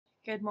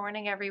Good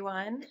morning,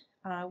 everyone.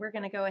 We're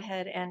going to go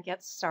ahead and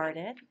get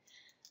started.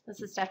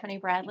 This is Stephanie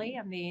Bradley.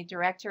 I'm the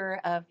director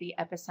of the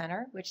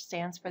Epicenter, which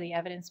stands for the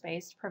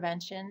Evidence-Based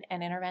Prevention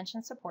and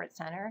Intervention Support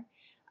Center.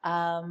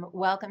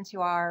 Welcome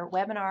to our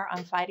webinar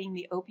on fighting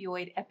the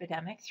opioid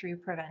epidemic through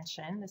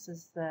prevention. This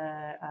is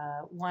the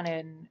one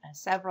in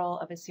several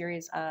of a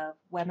series of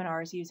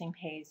webinars using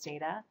PAYS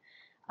data.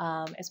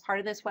 As part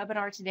of this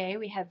webinar today,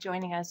 we have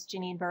joining us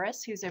Janine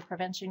Burris, who's a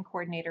prevention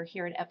coordinator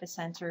here at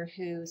Epicenter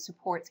who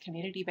supports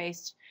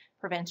community-based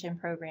prevention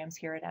programs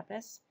here at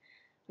Epis.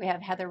 We have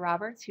Heather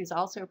Roberts, who's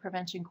also a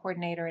prevention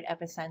coordinator at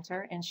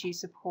Epicenter, and she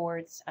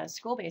supports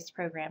school-based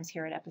programs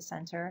here at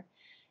Epicenter.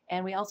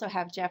 And we also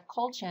have Jeff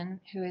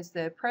Colchin, who is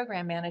the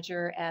program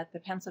manager at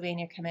the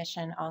Pennsylvania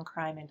Commission on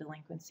Crime and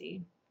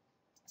Delinquency.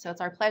 So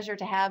it's our pleasure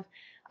to have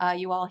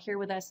you all here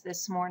with us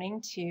this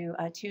morning to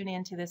tune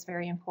into this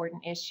very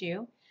important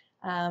issue.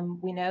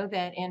 We know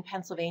that in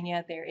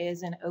Pennsylvania there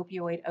is an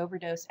opioid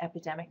overdose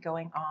epidemic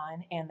going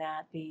on, and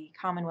that the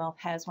Commonwealth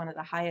has one of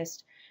the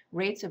highest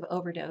rates of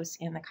overdose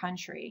in the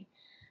country.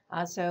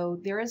 So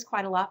there is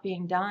quite a lot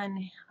being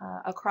done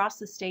across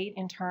the state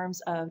in terms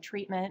of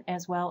treatment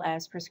as well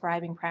as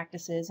prescribing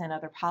practices and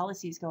other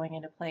policies going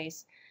into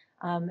place.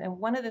 And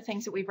one of the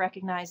things that we've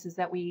recognized is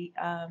that we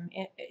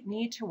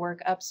need to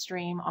work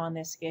upstream on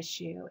this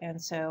issue.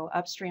 And so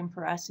upstream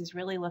for us is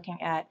really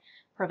looking at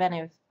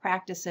preventive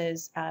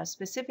practices,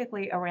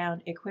 specifically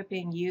around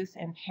equipping youth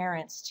and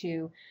parents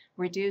to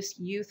reduce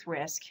youth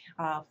risk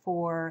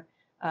for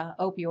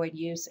opioid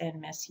use and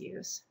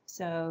misuse.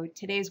 So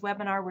today's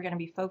webinar, we're going to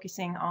be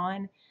focusing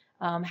on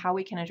how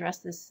we can address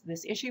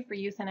this issue for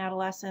youth and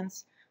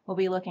adolescents. We'll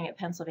be looking at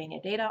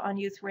Pennsylvania data on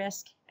youth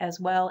risk, as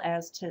well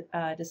as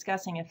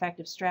discussing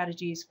effective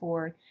strategies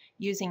for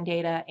using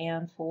data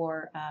and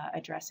for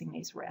addressing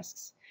these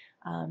risks.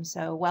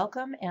 So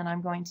welcome, and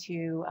I'm going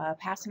to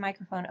pass the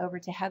microphone over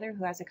to Heather,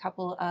 who has a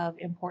couple of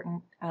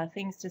important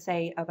things to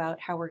say about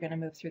how we're going to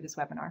move through this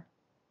webinar.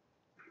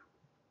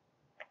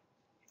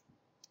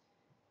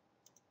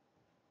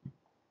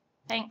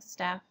 Thanks,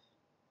 Steph.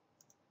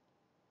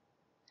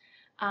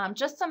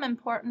 Just some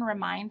important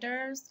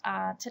reminders.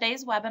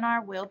 Today's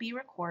webinar will be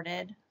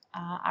recorded.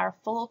 Our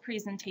full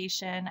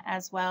presentation,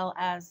 as well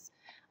as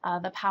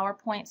the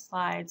PowerPoint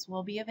slides,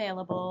 will be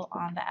available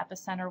on the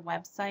Epicenter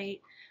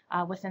website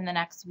within the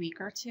next week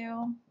or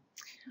two.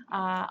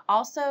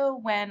 Also,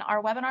 when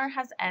our webinar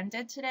has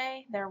ended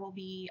today, there will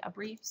be a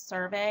brief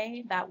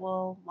survey that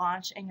will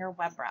launch in your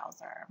web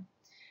browser.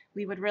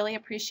 We would really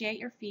appreciate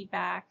your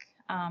feedback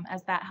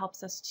as that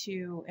helps us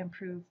to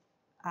improve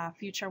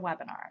future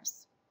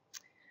webinars.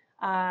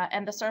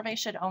 And the survey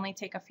should only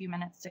take a few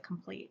minutes to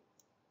complete.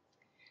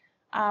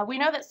 We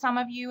know that some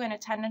of you in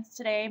attendance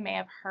today may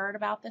have heard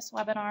about this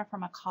webinar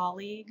from a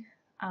colleague.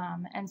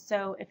 And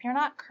so if you're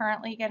not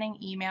currently getting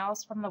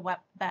emails from the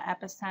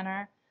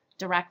Epicenter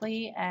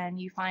directly and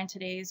you find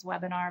today's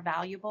webinar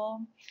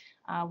valuable,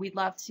 we'd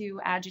love to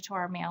add you to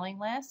our mailing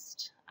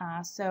list.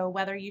 So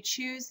whether you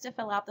choose to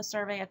fill out the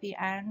survey at the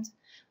end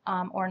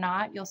or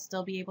not, you'll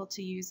still be able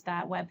to use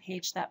that web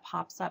page that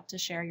pops up to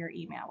share your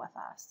email with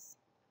us.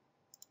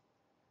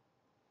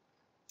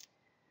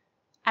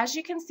 As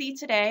you can see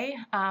today,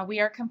 we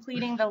are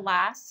completing the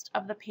last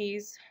of the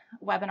PAYS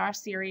webinar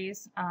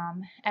series,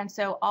 and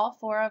so all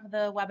 4 of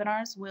the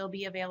webinars will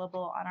be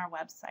available on our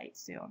website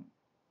soon.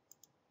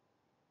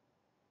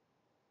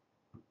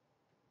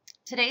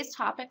 Today's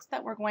topics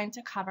that we're going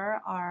to cover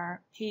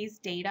are PAYS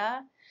data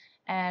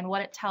and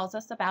what it tells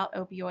us about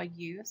opioid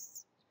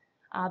use,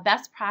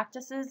 best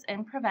practices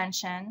in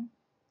prevention,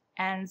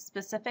 and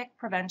specific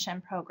prevention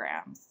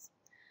programs.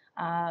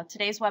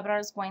 Today's webinar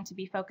is going to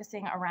be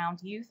focusing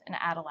around youth and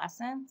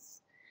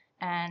adolescents.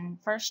 And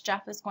first,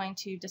 Jeff is going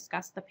to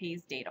discuss the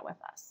PAYS data with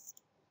us.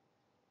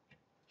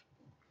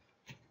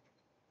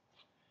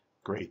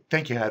 Great.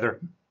 Thank you, Heather.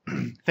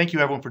 Thank you,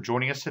 everyone, for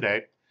joining us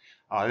today.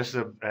 This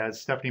is,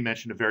 as Stephanie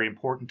mentioned, a very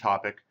important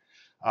topic.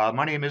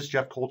 My name is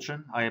Jeff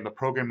Colchin. I am a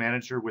program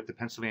manager with the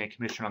Pennsylvania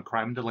Commission on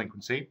Crime and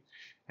Delinquency,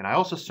 and I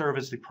also serve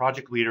as the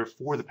project leader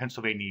for the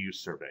Pennsylvania Youth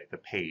Survey, the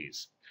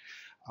PAYS.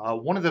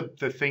 One of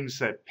the things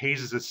that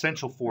PAYS is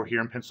essential for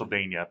here in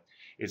Pennsylvania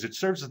is it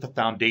serves as the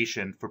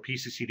foundation for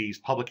PCCD's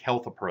public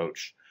health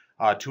approach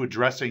to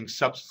addressing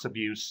substance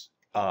abuse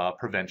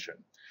prevention.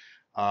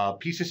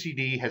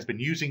 PCCD has been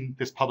using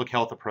this public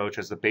health approach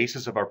as the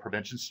basis of our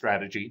prevention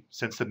strategy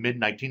since the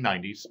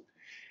mid-1990s.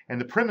 And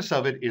the premise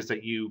of it is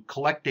that you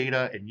collect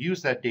data and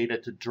use that data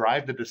to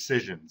drive the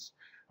decisions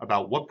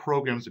about what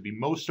programs would be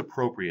most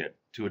appropriate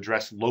to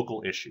address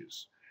local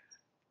issues.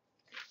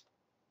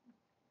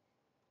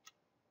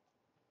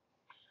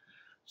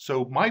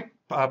 So my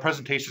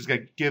presentation is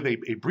going to give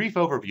a brief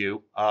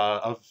overview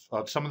of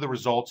some of the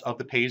results of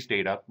the PAYS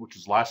data, which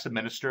was last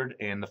administered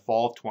in the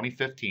fall of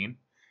 2015.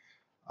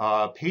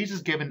 PAYS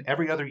is given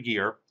every other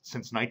year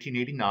since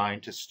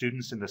 1989 to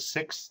students in the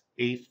 6th,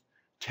 8th,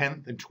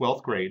 10th, and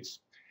 12th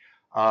grades.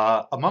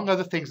 Among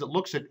other things, it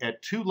looks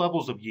at 2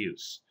 levels of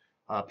use.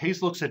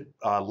 PAYS looks at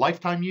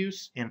lifetime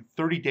use and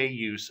 30-day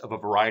use of a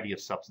variety of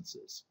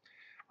substances.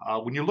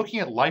 When you're looking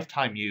at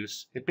lifetime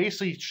use, it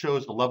basically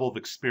shows the level of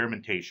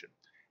experimentation.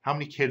 How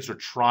many kids are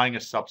trying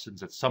a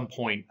substance at some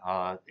point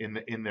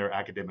in their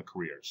academic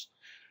careers.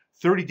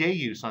 30-day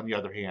use, on the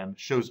other hand,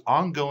 shows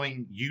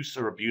ongoing use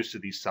or abuse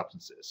of these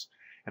substances.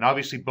 And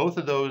obviously, both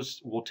of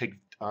those will take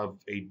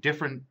a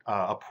different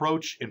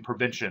approach in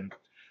prevention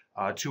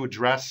to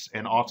address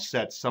and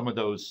offset some of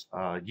those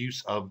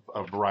use of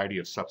a variety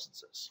of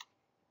substances.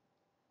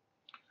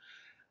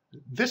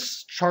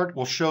 This chart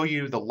will show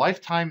you the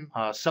lifetime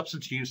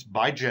substance use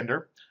by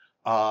gender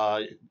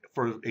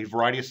for a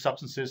variety of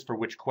substances for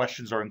which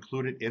questions are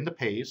included in the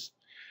PAYS.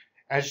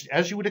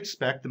 As you would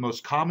expect, the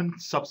most common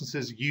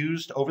substances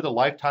used over the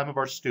lifetime of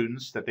our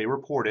students that they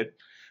reported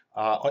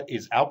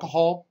is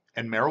alcohol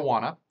and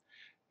marijuana.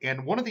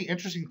 And one of the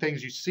interesting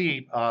things you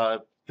see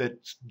that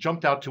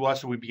jumped out to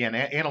us when we began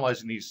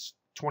analyzing these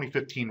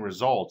 2015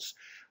 results,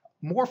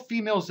 more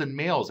females than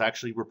males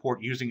actually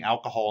report using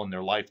alcohol in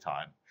their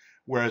lifetime.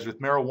 Whereas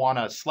with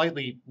marijuana, a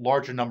slightly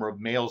larger number of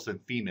males than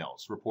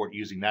females report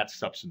using that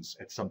substance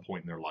at some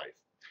point in their life.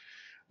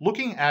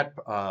 Looking at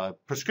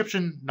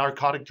prescription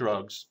narcotic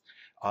drugs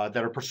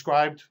that are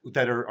prescribed,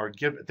 that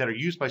are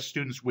used by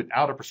students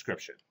without a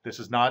prescription. This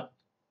is not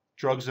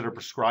drugs that are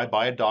prescribed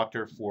by a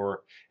doctor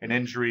for an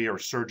injury or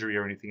surgery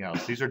or anything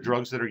else. These are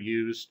drugs that are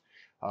used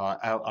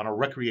on a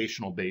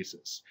recreational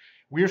basis.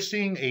 We are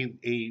seeing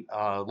a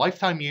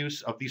lifetime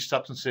use of these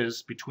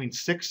substances between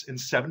 6 and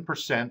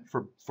 7%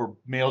 for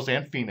males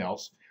and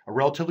females, a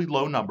relatively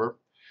low number.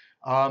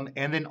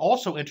 And then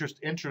also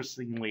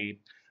interestingly,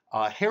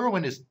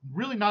 heroin is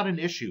really not an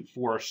issue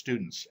for our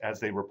students as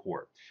they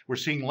report. We're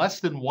seeing less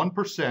than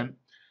 1%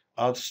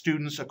 of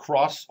students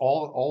across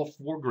all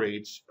 4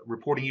 grades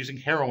reporting using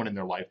heroin in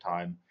their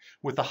lifetime,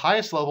 with the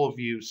highest level of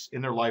use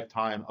in their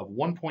lifetime of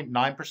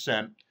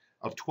 1.9%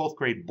 of 12th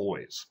grade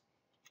boys.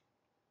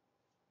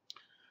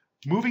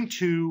 Moving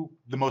to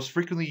the most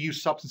frequently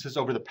used substances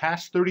over the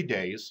past 30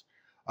 days,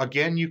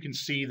 again, you can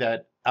see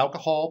that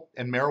alcohol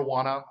and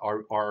marijuana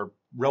are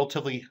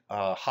relatively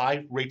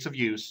high rates of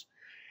use.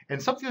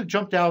 And something that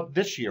jumped out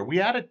this year, we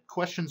added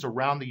questions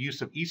around the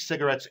use of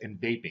e-cigarettes and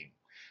vaping.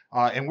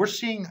 And we're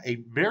seeing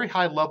a very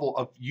high level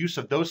of use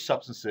of those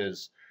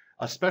substances,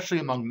 especially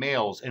among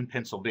males in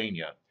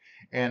Pennsylvania.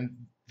 And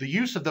the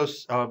use of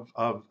those of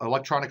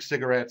electronic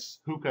cigarettes,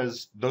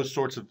 hookahs, those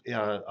sorts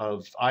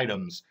of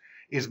items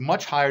is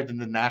much higher than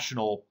the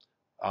national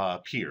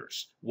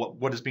peers,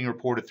 what is being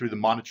reported through the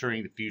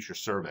Monitoring the Future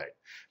survey.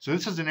 So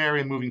this is an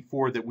area moving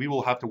forward that we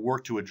will have to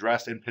work to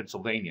address in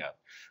Pennsylvania.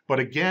 But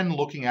again,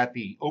 looking at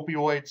the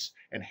opioids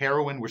and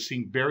heroin, we're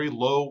seeing very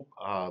low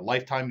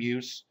lifetime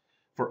use.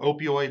 For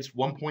opioids,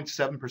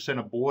 1.7%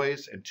 of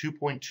boys and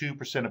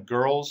 2.2% of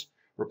girls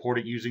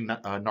reported using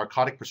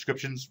narcotic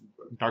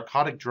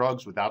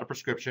drugs without a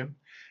prescription.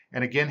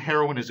 And again,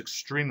 heroin is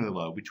extremely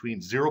low, between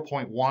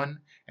 0.1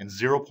 and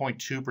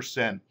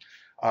 0.2%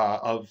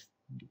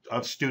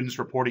 of students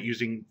reported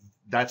using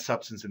that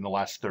substance in the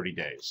last 30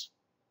 days.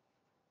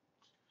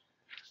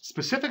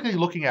 Specifically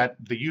looking at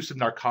the use of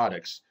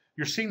narcotics,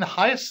 you're seeing the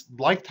highest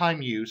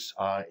lifetime use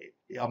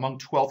among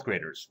 12th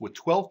graders, with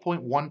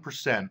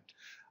 12.1%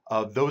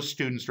 of those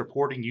students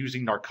reporting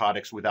using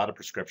narcotics without a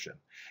prescription.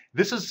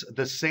 This is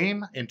the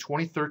same in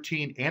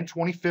 2013 and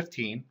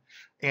 2015,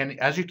 and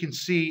as you can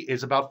see,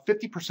 is about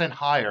 50%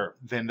 higher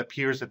than the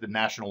peers at the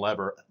national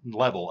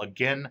level,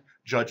 again,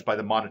 judged by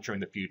the Monitoring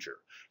the Future.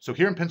 So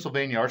here in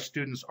Pennsylvania, our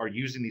students are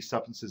using these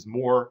substances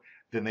more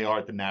than they are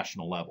at the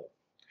national level.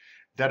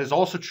 That is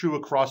also true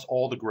across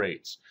all the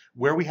grades.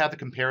 Where we have the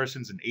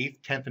comparisons in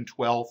 8th, 10th, and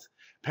 12th,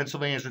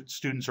 Pennsylvania's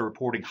students are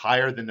reporting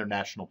higher than their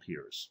national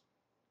peers.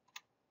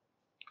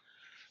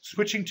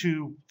 Switching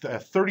to the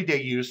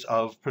 30-day use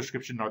of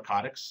prescription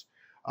narcotics,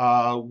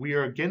 we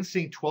are again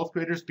seeing 12th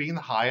graders being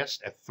the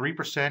highest at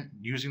 3%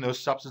 using those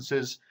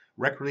substances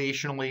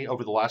recreationally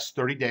over the last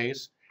 30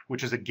 days,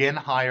 which is again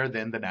higher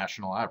than the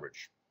national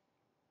average.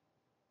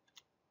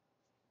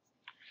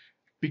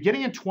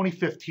 Beginning in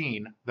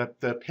 2015,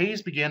 the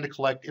PAYS began to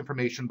collect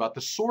information about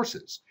the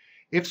sources.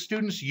 If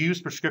students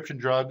use prescription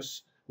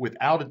drugs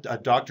without a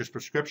doctor's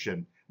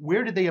prescription,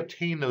 where did they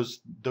obtain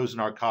those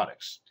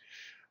narcotics?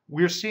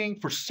 We're seeing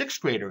for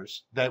 6th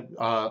graders that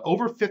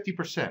over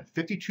 50%,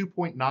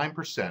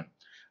 52.9%,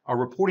 are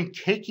reporting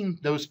taking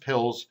those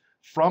pills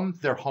from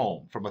their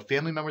home, from a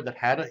family member that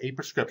had a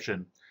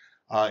prescription.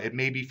 It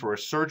may be for a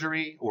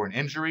surgery or an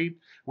injury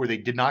where they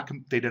did not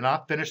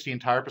finish the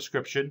entire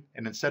prescription,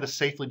 and instead of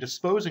safely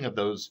disposing of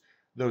those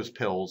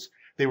pills,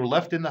 they were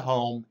left in the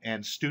home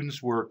and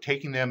students were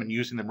taking them and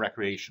using them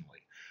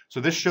recreationally. So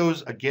this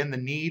shows, again, the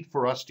need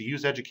for us to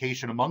use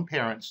education among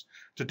parents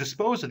to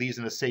dispose of these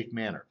in a safe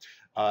manner.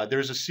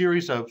 There's a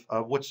series of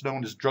what's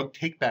known as drug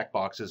take-back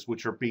boxes,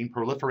 which are being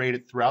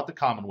proliferated throughout the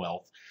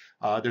Commonwealth.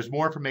 There's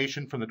more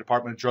information from the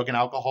Department of Drug and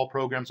Alcohol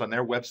Programs on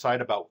their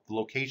website about the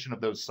location of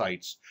those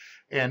sites.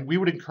 And we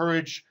would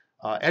encourage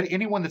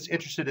anyone that's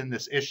interested in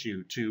this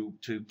issue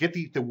to get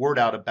the word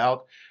out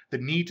about the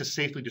need to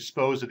safely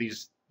dispose of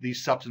these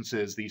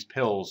substances, these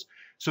pills,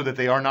 so that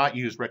they are not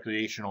used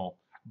recreational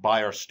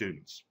by our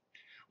students.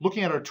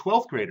 Looking at our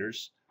 12th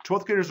graders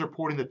are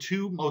reporting the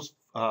two most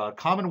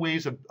common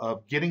ways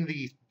of getting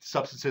the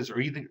substances are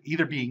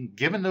either being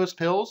given those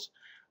pills,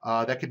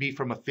 that could be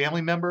from a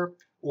family member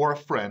or a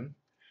friend,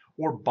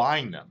 or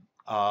buying them,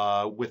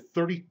 with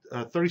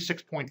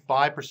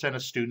 36.5%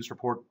 of students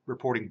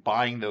reporting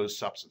buying those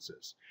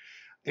substances.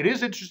 It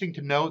is interesting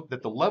to note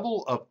that the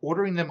level of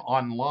ordering them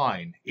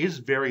online is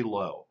very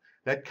low.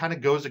 That kind of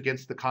goes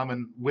against the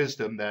common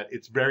wisdom that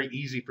it's very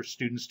easy for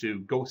students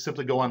to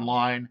simply go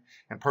online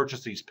and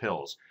purchase these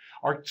pills.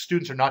 Our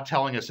students are not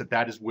telling us that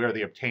that is where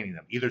they're obtaining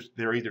them.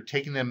 They're either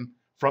taking them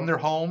from their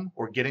home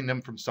or getting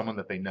them from someone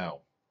that they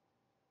know.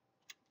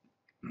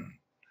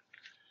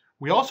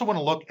 We also want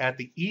to look at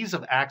the ease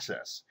of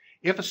access.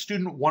 If a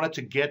student wanted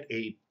to get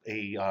a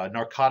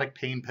narcotic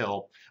pain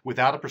pill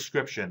without a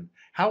prescription,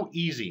 how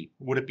easy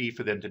would it be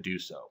for them to do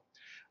so?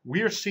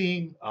 We are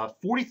seeing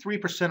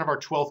 43% of our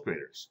 12th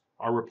graders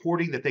are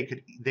reporting that they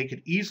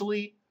could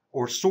easily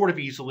or sort of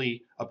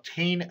easily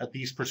obtain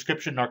these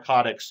prescription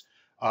narcotics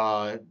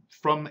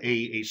from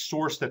a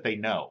source that they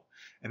know.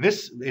 And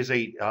this is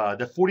the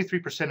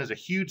 43% is a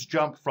huge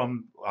jump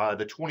from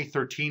the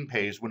 2013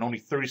 pays when only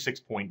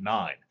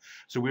 36.9.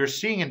 So we are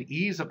seeing an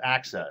ease of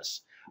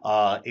access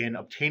in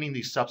obtaining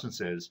these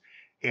substances.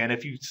 And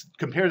if you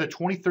compare the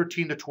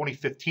 2013 to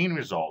 2015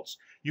 results,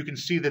 you can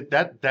see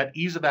that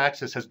ease of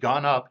access has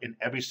gone up in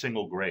every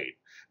single grade,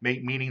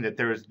 meaning that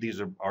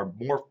these are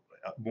more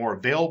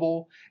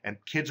available,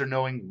 and kids are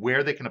knowing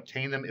where they can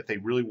obtain them if they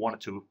really wanted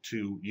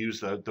to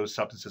use those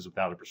substances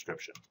without a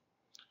prescription.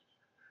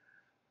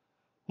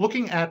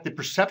 Looking at the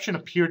perception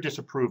of peer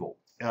disapproval,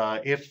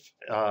 if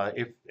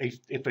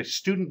a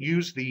student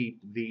used the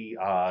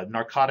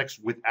narcotics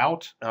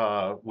without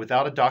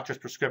a doctor's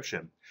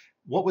prescription,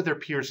 what would their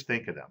peers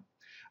think of them?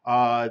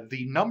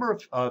 The number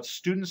of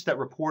students that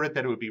reported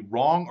that it would be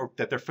wrong, or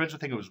that their friends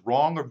would think it was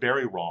wrong or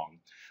very wrong,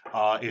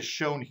 is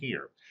shown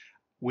here.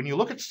 When you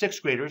look at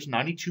sixth graders,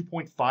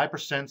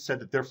 92.5% said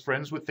that their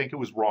friends would think it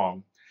was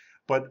wrong.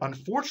 But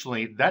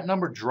unfortunately, that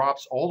number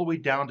drops all the way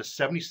down to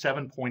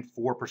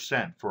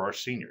 77.4% for our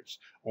seniors.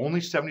 Only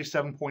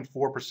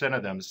 77.4%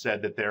 of them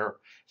said that their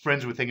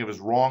friends would think it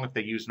was wrong if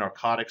they used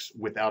narcotics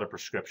without a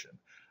prescription.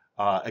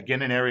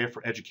 Again, an area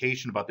for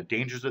education about the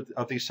dangers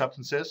of these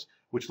substances,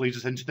 which leads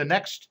us into the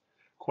next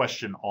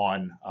question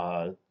on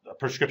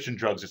prescription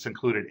drugs that's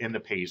included in the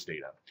PAYS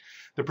data.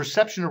 The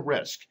perception of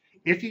risk.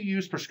 If you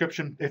use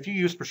prescription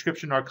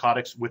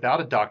narcotics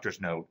without a doctor's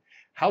note,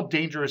 how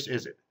dangerous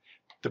is it?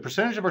 The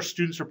percentage of our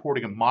students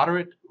reporting a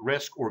moderate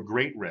risk or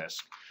great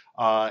risk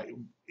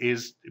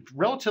is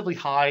relatively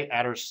high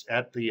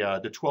at the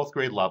 12th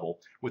grade level,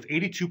 with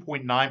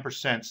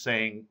 82.9%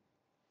 saying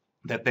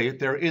that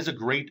there is a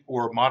great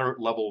or moderate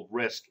level of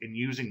risk in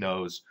using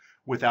those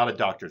without a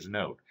doctor's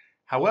note.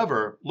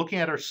 However, looking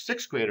at our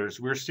sixth graders,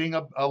 we're seeing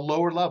a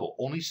lower level.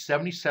 Only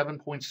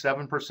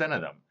 77.7%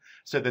 of them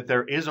said that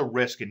there is a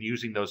risk in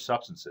using those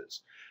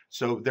substances.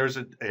 So there's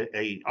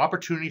a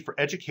opportunity for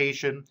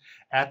education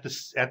at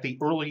the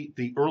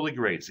early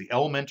grades, the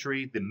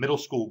elementary, the middle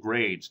school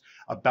grades,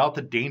 about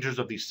the dangers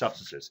of these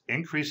substances,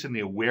 increasing the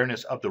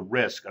awareness of the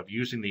risk of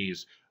using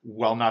these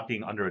while not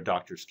being under a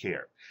doctor's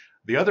care.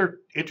 The other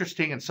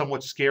interesting and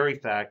somewhat scary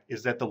fact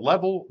is that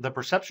the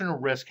perception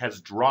of risk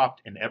has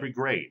dropped in every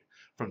grade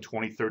from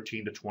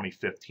 2013 to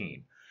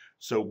 2015.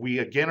 So we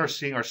again are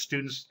seeing our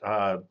students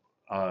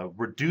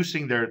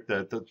reducing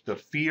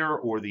the fear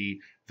or the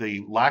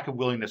lack of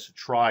willingness to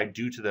try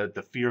due to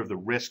the fear of the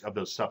risk of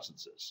those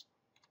substances.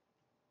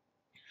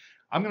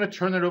 I'm going to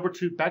turn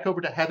it back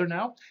over to Heather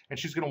now, and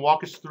she's going to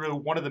walk us through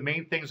one of the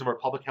main things of our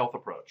public health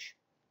approach.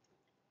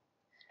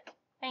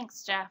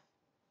 Thanks, Jeff.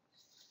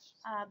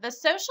 The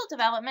Social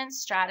Development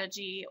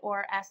Strategy,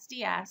 or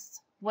SDS,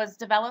 was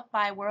developed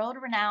by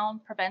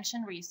world-renowned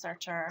prevention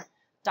researcher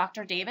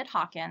Dr. David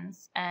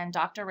Hawkins and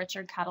Dr.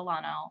 Richard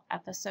Catalano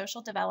at the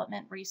Social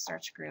Development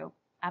Research Group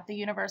at the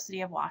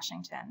University of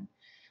Washington,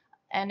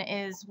 and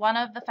is one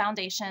of the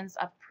foundations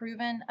of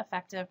proven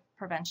effective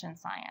prevention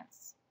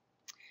science.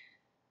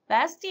 The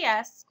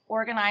SDS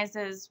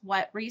organizes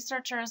what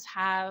researchers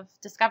have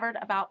discovered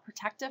about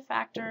protective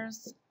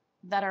factors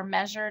that are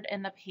measured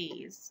in the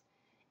PAYS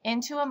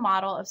into a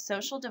model of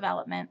social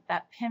development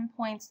that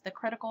pinpoints the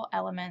critical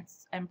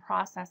elements and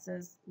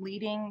processes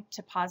leading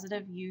to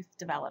positive youth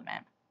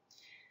development.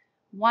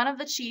 One of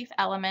the chief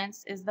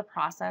elements is the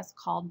process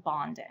called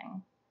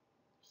bonding.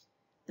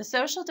 The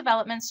social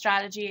development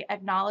strategy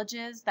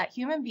acknowledges that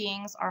human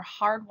beings are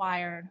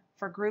hardwired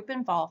for group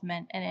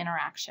involvement and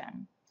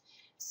interaction.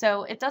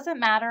 So it doesn't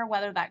matter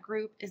whether that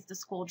group is the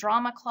school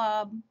drama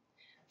club,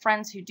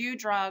 friends who do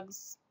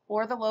drugs,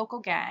 or the local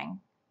gang.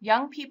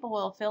 Young people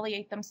will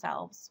affiliate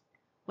themselves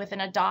with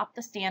and adopt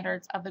the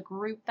standards of the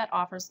group that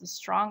offers the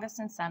strongest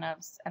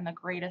incentives and the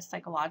greatest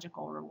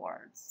psychological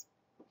rewards.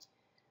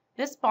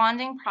 This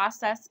bonding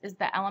process is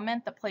the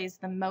element that plays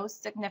the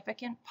most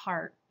significant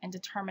part in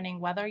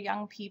determining whether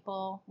young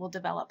people will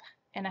develop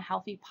in a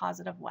healthy,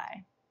 positive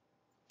way.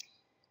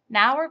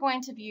 Now we're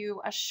going to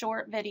view a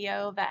short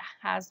video that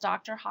has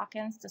Dr.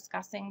 Hawkins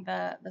discussing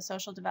the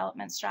social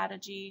development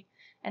strategy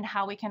and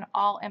how we can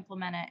all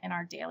implement it in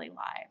our daily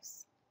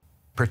lives.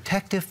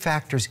 Protective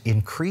factors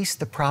increase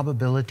the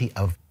probability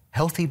of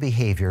healthy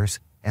behaviors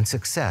and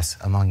success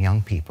among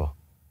young people.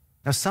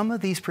 Now, some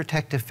of these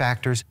protective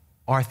factors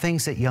are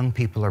things that young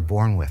people are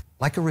born with,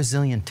 like a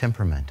resilient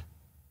temperament.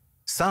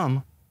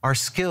 Some are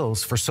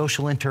skills for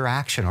social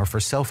interaction or for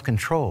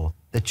self-control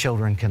that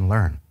children can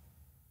learn.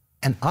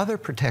 And other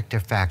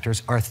protective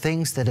factors are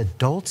things that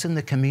adults in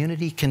the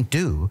community can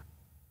do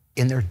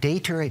in their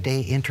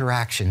day-to-day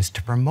interactions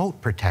to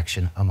promote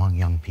protection among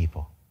young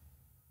people.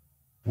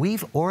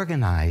 We've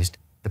organized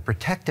the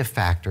protective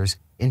factors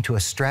into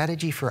a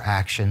strategy for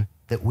action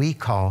that we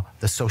call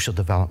the social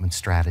development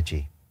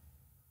strategy.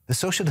 The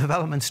social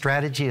development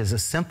strategy is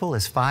as simple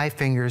as 5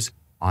 fingers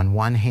on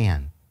one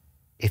hand.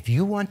 If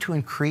you want to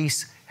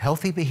increase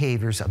healthy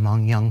behaviors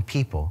among young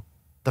people,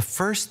 the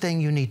first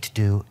thing you need to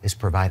do is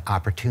provide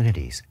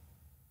opportunities.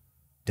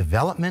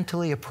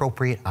 Developmentally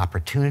appropriate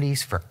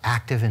opportunities for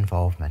active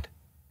involvement.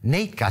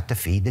 Nate got to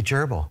feed the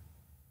gerbil.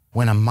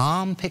 When a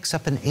mom picks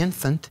up an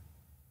infant,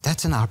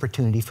 that's an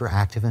opportunity for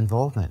active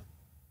involvement.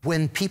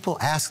 When people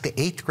ask the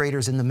 8th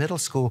graders in the middle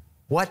school,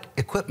 what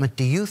equipment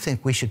do you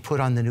think we should put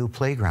on the new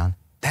playground?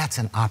 That's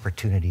an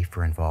opportunity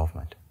for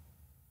involvement.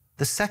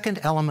 The second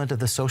element of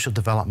the social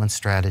development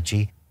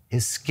strategy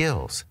is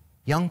skills.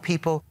 Young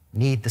people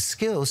need the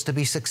skills to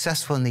be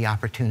successful in the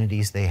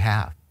opportunities they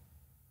have.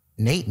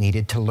 Nate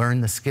needed to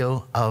learn the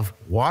skill of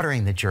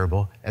watering the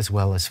gerbil as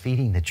well as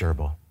feeding the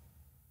gerbil.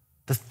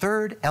 The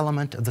third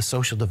element of the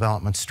social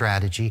development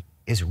strategy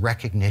is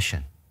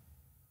recognition.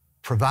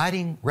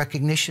 Providing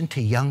recognition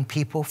to young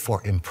people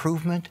for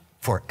improvement,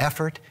 for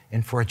effort,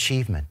 and for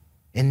achievement.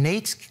 In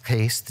Nate's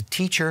case, the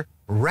teacher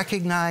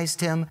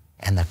recognized him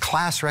and the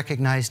class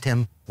recognized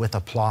him with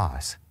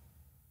applause.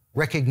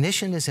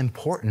 Recognition is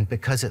important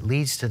because it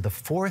leads to the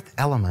fourth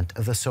element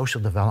of the social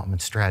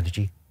development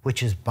strategy,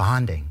 which is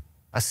bonding,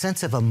 a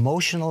sense of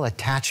emotional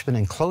attachment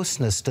and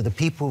closeness to the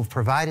people who've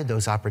provided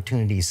those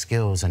opportunities,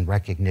 skills, and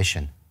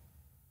recognition.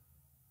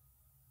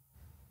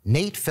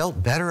 Nate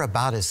felt better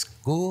about his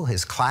school,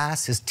 his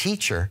class, his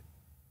teacher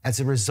as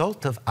a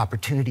result of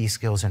opportunity,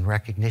 skills, and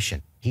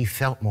recognition. He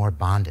felt more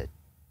bonded.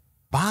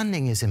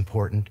 Bonding is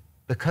important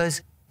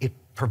because it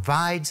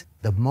provides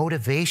the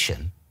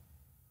motivation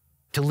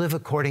to live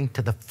according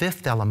to the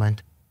fifth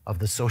element of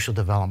the social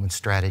development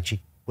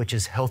strategy, which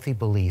is healthy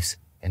beliefs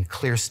and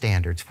clear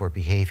standards for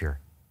behavior.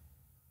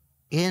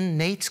 In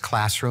Nate's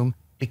classroom,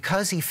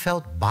 because he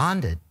felt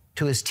bonded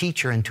to his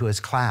teacher and to his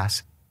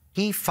class,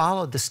 he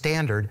followed the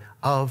standard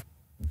of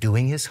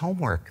doing his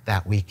homework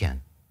that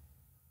weekend.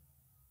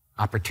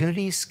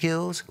 Opportunities,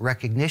 skills,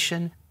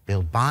 recognition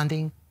build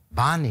bonding.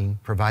 Bonding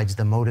provides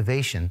the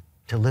motivation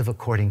to live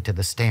according to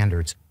the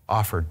standards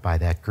offered by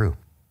that group.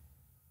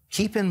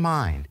 Keep in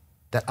mind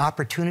that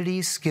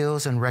opportunities,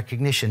 skills, and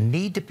recognition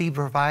need to be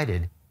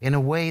provided in a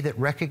way that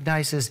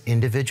recognizes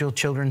individual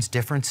children's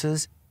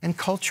differences and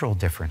cultural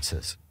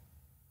differences.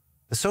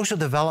 The social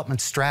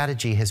development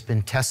strategy has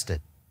been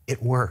tested.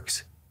 It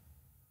works.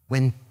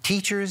 When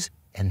teachers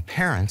and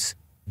parents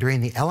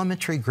during the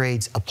elementary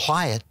grades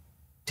apply it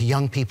to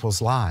young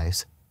people's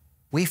lives,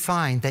 we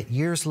find that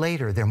years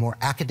later they're more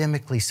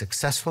academically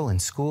successful in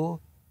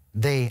school,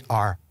 they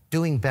are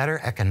doing better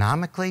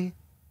economically,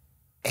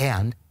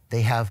 and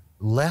they have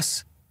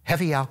less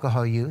heavy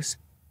alcohol use,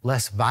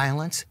 less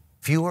violence,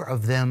 fewer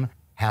of them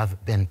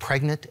have been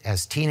pregnant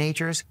as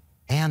teenagers,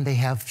 and they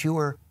have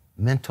fewer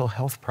mental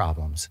health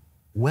problems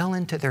well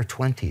into their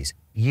 20s,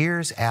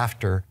 years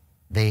after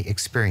they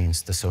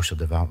experienced the social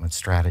development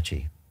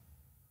strategy.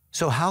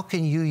 So how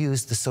can you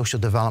use the social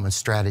development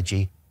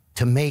strategy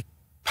to make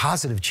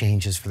positive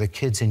changes for the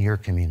kids in your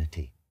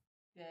community?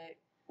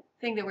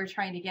 The thing that we're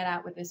trying to get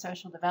at with the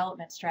social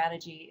development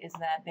strategy is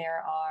that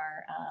there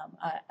are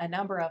a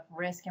number of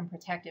risk and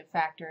protective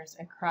factors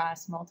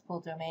across multiple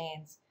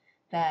domains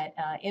that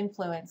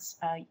influence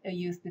a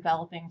youth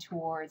developing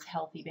towards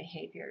healthy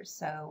behaviors.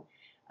 So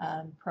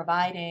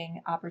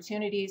providing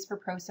opportunities for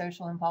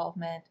pro-social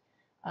involvement,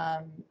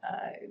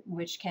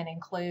 which can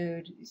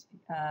include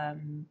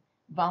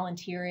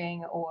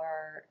volunteering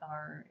or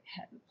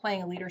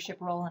playing a leadership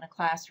role in a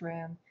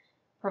classroom,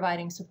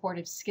 providing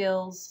supportive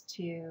skills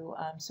to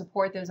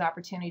support those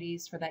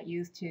opportunities for that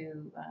youth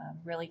to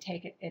really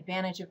take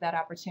advantage of that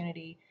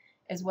opportunity,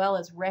 as well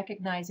as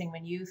recognizing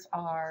when youth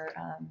are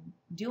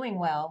doing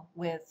well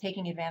with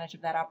taking advantage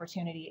of that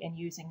opportunity and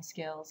using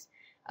skills,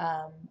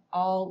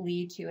 all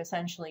lead to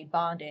essentially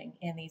bonding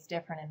in these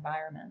different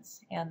environments.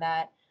 And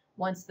that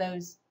once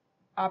those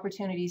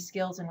opportunities,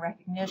 skills, and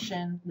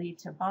recognition lead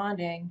to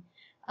bonding,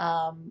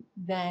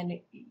 then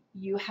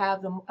you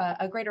have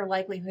a greater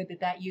likelihood that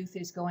that youth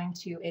is going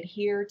to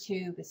adhere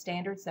to the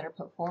standards that are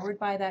put forward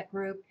by that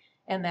group,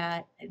 and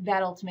that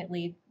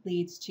ultimately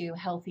leads to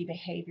healthy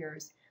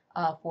behaviors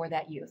for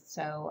that youth.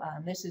 So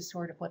this is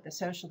sort of what the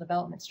social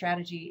development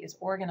strategy is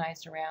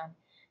organized around.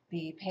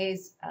 The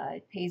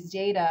PAYS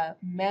data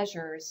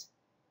measures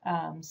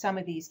some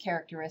of these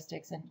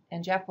characteristics,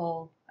 and Jeff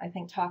will, I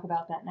think, talk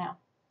about that now.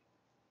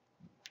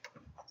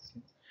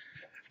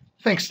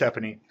 Thanks,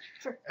 Stephanie.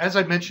 Sure. As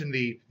I mentioned,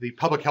 the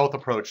public health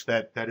approach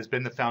that has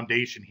been the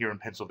foundation here in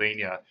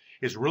Pennsylvania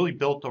is really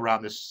built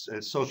around this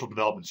social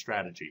development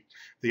strategy.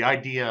 The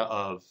idea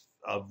of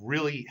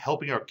really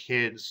helping our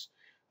kids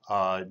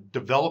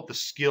develop the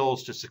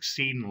skills to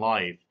succeed in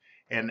life.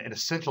 And an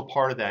essential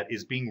part of that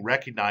is being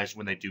recognized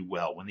when they do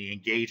well, when they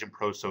engage in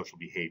pro-social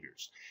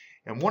behaviors.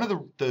 And one of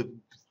the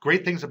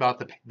great things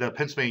about the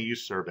Pennsylvania Youth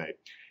Survey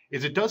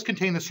is it does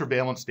contain the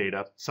surveillance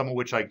data, some of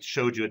which I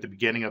showed you at the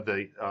beginning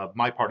of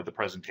my part of the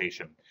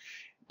presentation,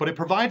 but it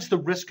provides the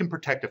risk and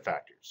protective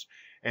factors.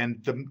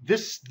 And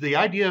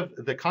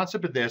the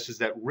concept of this is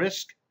that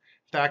risk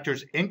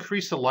factors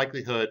increase the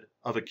likelihood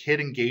of a kid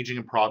engaging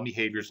in problem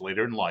behaviors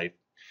later in life,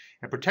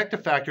 and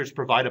protective factors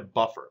provide a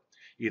buffer,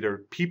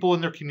 either people in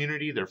their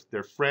community,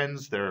 their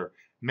friends, their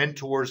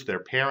mentors, their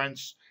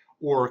parents,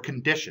 or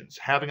conditions,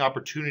 having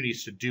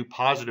opportunities to do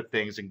positive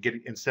things and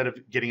instead of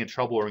getting in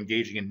trouble or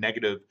engaging in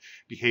negative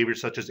behaviors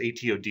such as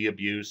ATOD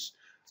abuse,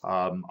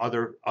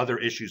 other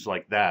issues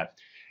like that.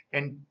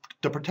 And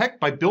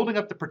by building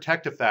up the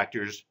protective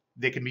factors,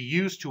 they can be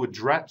used to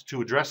address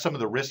some of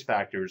the risk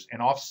factors and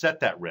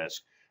offset that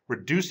risk,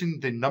 reducing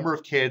the number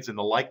of kids and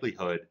the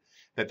likelihood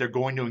that they're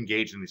going to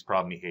engage in these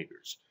problem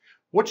behaviors.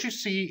 What you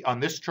see on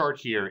this chart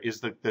here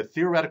is the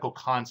theoretical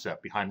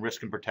concept behind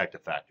risk and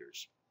protective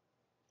factors.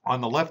 On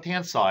the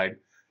left-hand side,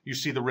 you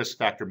see the risk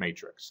factor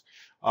matrix.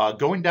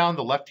 Going down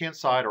the left-hand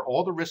side are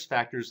all the risk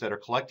factors that are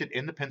collected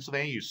in the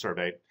Pennsylvania Youth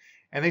Survey,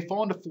 and they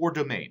fall into 4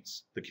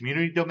 domains: the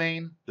community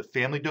domain, the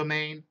family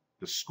domain,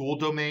 the school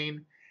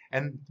domain,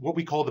 and what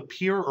we call the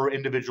peer or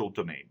individual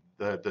domain,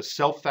 the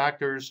self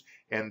factors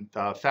and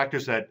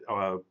factors that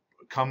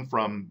come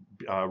from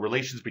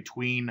relations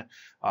between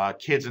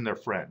kids and their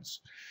friends.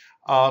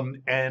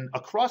 And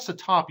across the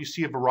top, you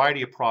see a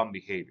variety of problem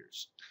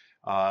behaviors: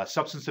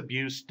 substance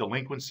abuse,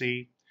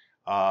 delinquency,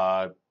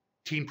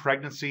 teen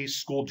pregnancy,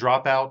 school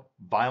dropout,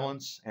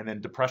 violence, and then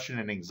depression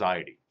and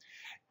anxiety.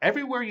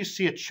 Everywhere you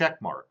see a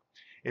check mark,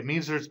 it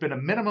means there's been a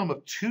minimum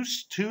of two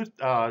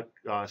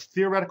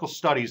theoretical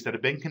studies that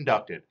have been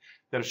conducted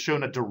that have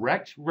shown a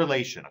direct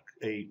relation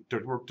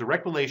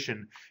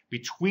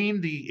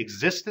between the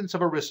existence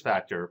of a risk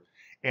factor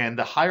and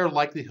the higher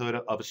likelihood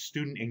of a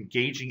student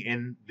engaging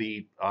in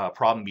the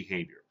problem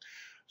behavior.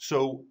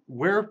 So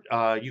where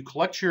you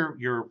collect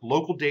your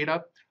local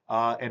data,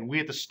 and we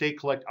at the state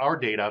collect our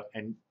data,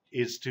 and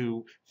is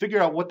to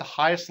figure out what the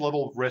highest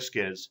level of risk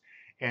is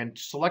and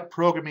select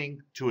programming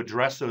to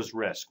address those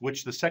risks,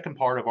 which the second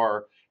part of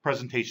our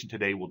presentation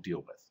today will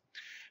deal with.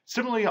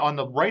 Similarly, on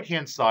the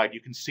right-hand side,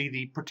 you can see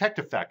the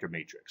protective factor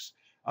matrix.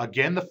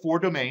 Again, the 4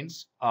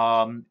 domains,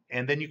 and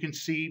then you can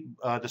see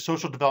the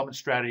social development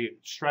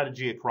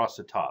strategy across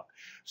the top.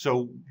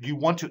 So you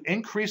want to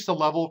increase the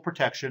level of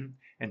protection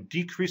and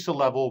decrease the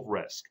level of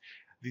risk.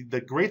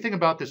 The great thing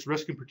about this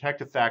risk and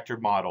protective factor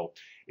model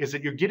is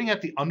that you're getting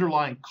at the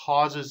underlying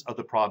causes of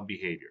the problem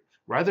behavior.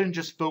 Rather than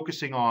just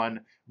focusing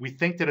on, we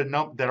think that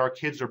our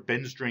kids are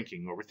binge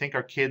drinking, or we think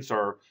our kids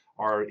are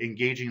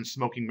engaging in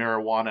smoking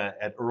marijuana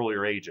at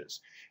earlier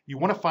ages. You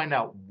want to find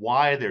out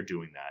why they're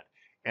doing that.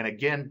 And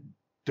again,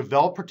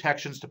 develop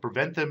protections to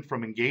prevent them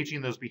from engaging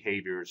in those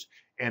behaviors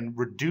and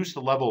reduce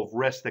the level of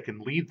risk that can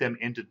lead them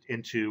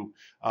into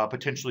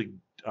potentially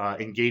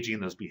engaging in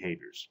those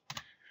behaviors.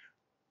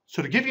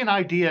 So to give you an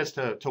idea as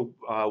to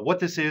what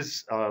this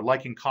is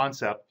like in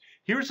concept,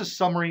 here's a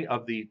summary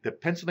of the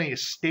Pennsylvania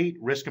State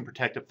Risk and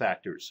Protective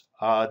Factors.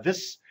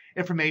 This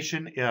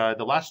information,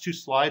 the last 2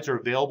 slides are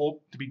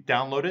available to be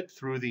downloaded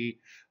through the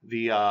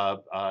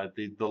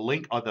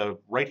link on the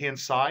right-hand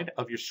side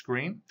of your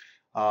screen.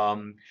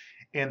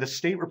 And the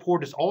state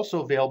report is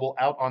also available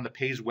out on the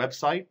PAYS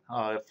website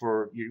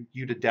for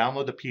you to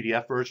download the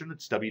PDF version.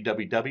 It's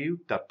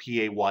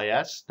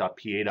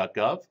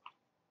www.pays.pa.gov.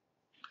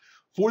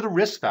 For the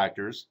risk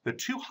factors, the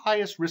 2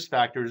 highest risk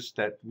factors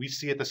that we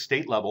see at the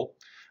state level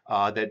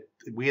that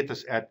we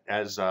as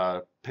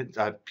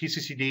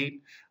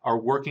PCCD are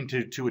working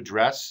to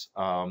address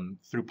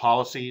through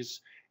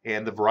policies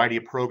and the variety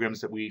of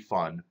programs that we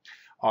fund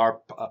are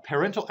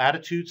parental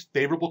attitudes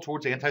favorable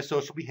towards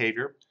antisocial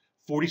behavior.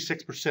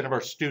 46% of our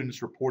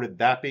students reported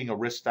that being a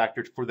risk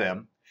factor for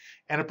them,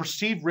 and a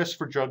perceived risk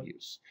for drug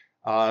use,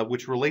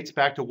 which relates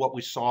back to what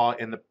we saw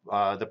in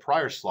the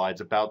prior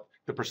slides about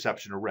the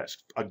perception of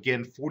risk.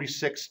 Again,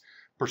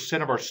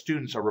 46% of our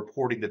students are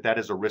reporting that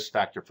is a risk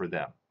factor for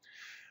them.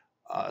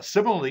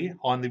 Similarly,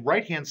 on the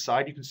right-hand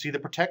side, you can see the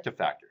protective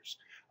factors.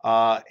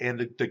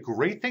 And the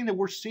great thing that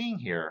we're seeing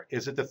here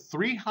is that the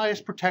 3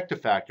 highest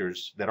protective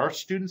factors that our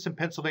students in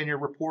Pennsylvania are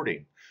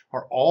reporting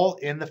are all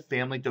in the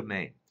family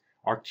domain.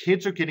 Our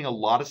kids are getting a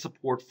lot of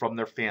support from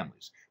their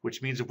families,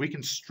 which means if we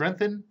can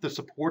strengthen the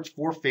supports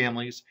for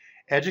families,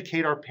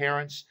 educate our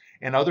parents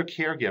and other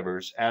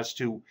caregivers as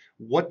to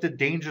what the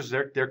dangers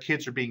their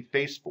kids are being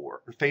faced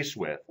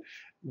with,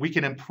 we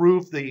can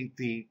improve the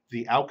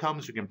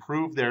outcomes, we can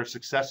improve their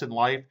success in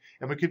life,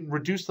 and we can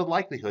reduce the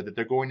likelihood that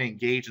they're going to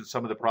engage in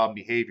some of the problem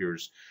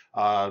behaviors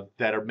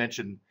that are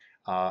mentioned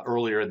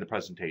earlier in the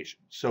presentation.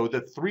 So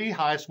the 3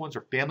 highest ones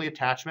are family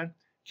attachment,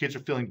 Kids are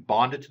feeling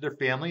bonded to their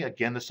family,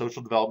 again, the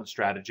social development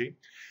strategy.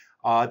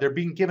 They're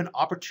being given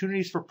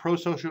opportunities for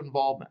pro-social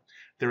involvement.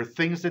 There are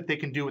things that they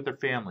can do with their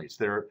families.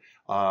 They're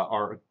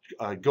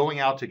going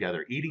out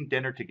together, eating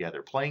dinner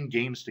together, playing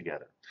games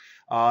together,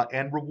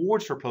 and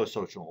rewards for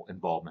pro-social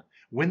involvement.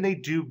 When they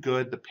do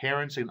good, the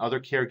parents and other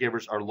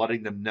caregivers are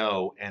letting them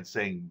know and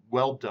saying,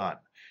 well done.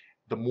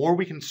 The more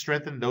we can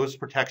strengthen those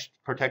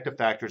protective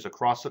factors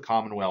across the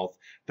Commonwealth,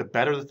 the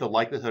better the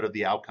likelihood of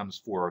the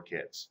outcomes for our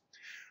kids.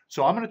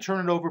 So I'm going to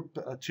turn it over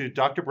to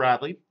Dr.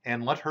 Bradley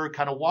and let her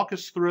kind of walk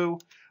us through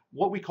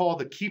what we call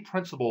the key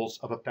principles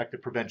of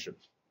effective prevention.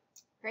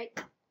 Great.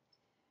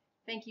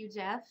 Thank you,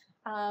 Jeff.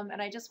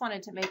 And I just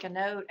wanted to make a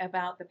note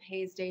about the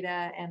PAYS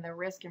data and the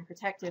risk and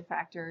protective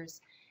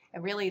factors.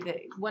 And really,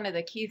 one of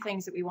the key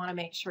things that we want to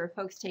make sure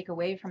folks take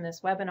away from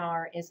this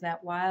webinar is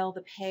that while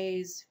the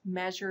PAYS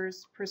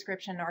measures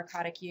prescription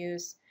narcotic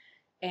use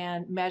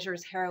and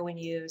measures heroin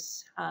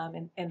use,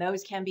 and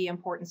those can be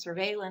important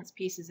surveillance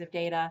pieces of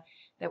data,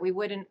 that we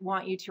wouldn't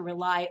want you to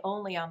rely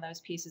only on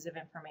those pieces of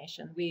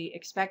information. We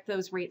expect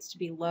those rates to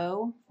be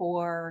low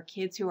for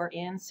kids who are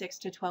in 6th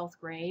to 12th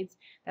grades.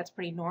 That's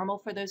pretty normal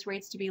for those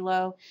rates to be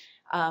low,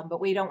 but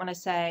we don't want to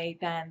say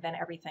then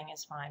everything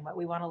is fine. What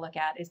we want to look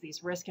at is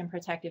these risk and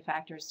protective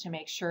factors to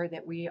make sure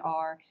that we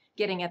are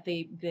getting at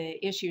the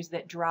issues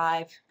that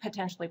drive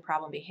potentially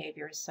problem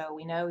behaviors. So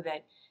we know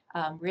that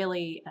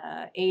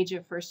age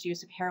of first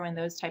use of heroin,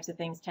 those types of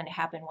things tend to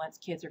happen once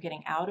kids are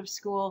getting out of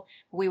school.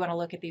 We want to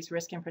look at these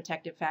risk and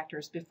protective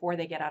factors before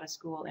they get out of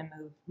school and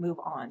move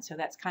on. So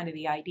that's kind of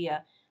the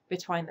idea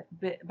behind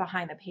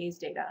the PAYS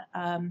data.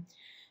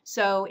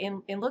 So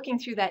in looking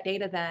through that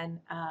data, then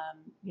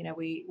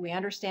we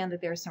understand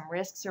that there's some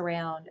risks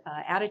around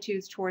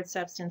attitudes towards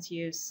substance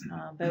use,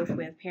 both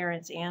with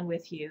parents and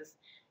with youth,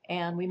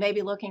 and we may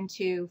be looking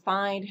to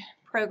find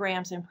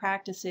programs and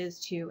practices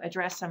to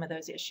address some of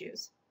those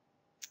issues.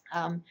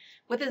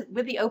 With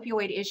the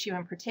opioid issue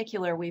in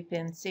particular, we've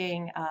been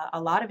seeing a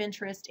lot of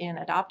interest in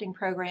adopting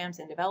programs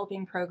and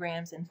developing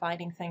programs and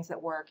finding things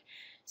that work.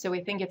 So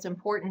we think it's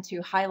important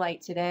to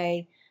highlight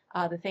today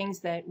the things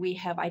that we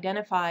have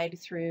identified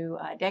through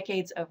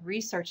decades of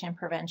research and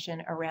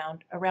prevention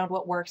around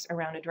what works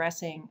around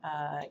addressing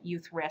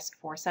youth risk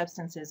for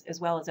substances, as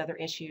well as other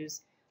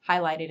issues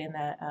highlighted in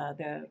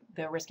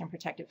the risk and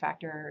protective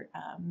factor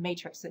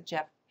matrix that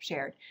Jeff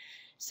shared.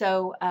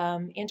 So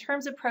in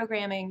terms of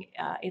programming,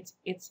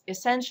 it's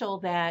essential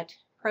that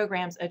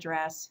programs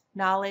address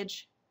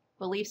knowledge,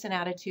 beliefs and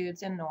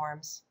attitudes and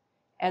norms,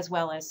 as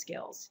well as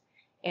skills,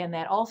 and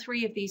that all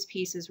three of these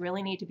pieces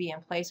really need to be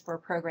in place for a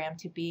program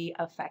to be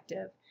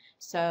effective.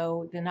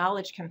 So the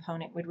knowledge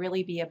component would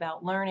really be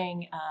about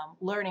learning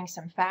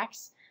some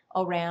facts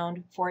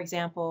around, for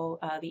example,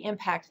 the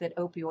impact that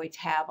opioids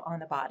have on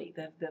the body,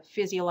 the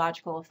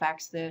physiological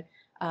effects,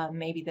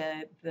 maybe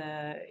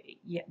the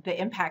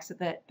impacts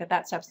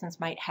that substance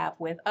might have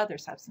with other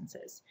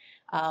substances.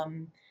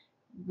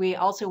 We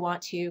also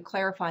want to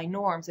clarify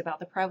norms about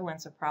the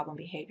prevalence of problem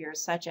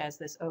behaviors, such as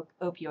this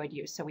opioid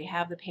use. So we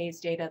have the PAYS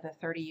data, the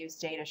 30 use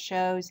data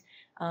shows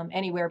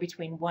anywhere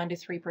between 1% to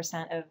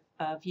 3%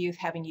 of youth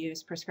having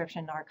used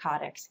prescription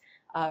narcotics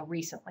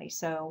recently.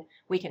 So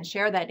we can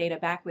share that data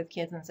back with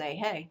kids and say,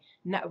 hey,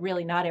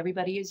 not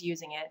everybody is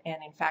using it,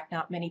 and in fact,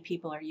 not many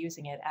people are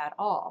using it at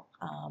all.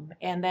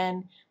 And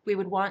then we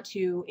would want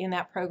to, in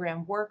that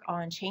program, work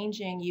on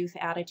changing youth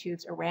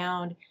attitudes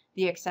around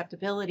the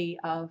acceptability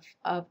of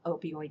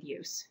opioid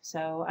use.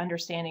 So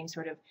understanding,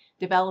 sort of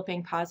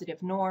developing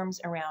positive norms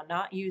around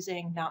not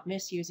using, not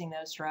misusing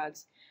those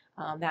drugs,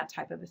 that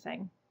type of a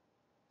thing.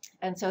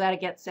 And so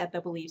that gets at the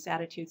beliefs,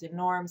 attitudes, and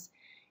norms.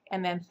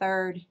 And then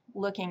third,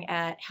 looking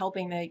at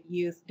helping the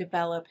youth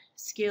develop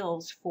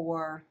skills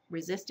for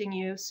resisting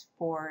use,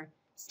 for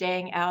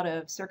staying out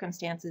of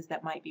circumstances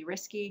that might be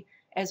risky,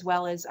 as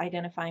well as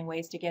identifying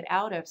ways to get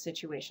out of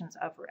situations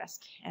of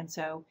risk. And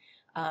so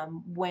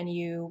when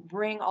you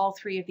bring all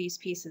three of these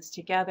pieces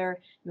together,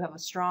 you have a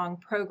strong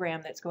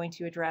program that's going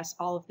to address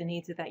all of the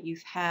needs that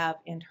youth have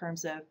in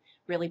terms of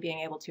really being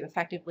able to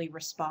effectively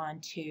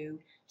respond to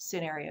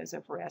scenarios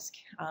of risk.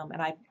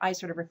 And I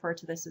sort of refer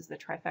to this as the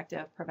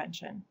trifecta of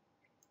prevention.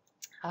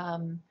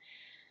 And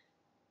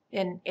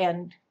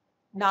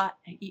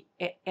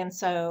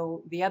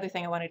so the other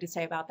thing I wanted to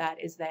say about that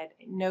is that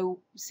no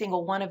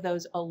single one of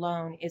those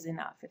alone is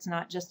enough. It's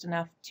not just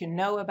enough to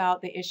know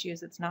about the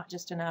issues. It's not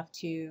just enough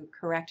to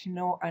correct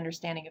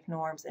understanding of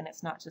norms, and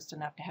it's not just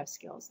enough to have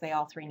skills. They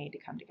all three need to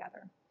come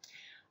together.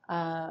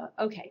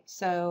 Okay,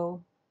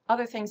 so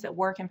other things that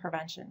work in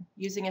prevention,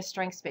 using a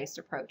strengths-based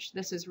approach.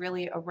 This is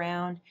really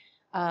around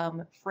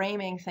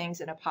framing things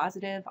in a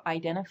positive,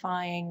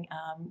 identifying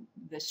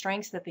the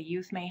strengths that the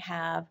youth may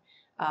have,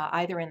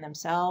 either in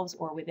themselves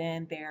or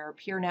within their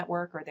peer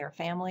network or their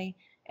family,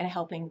 and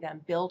helping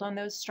them build on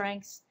those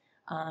strengths.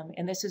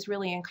 And this is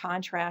really in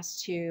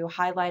contrast to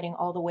highlighting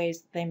all the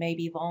ways that they may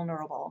be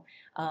vulnerable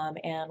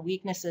and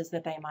weaknesses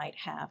that they might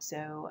have.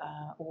 So,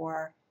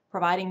 or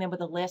providing them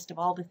with a list of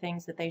all the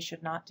things that they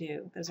should not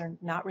do. Those are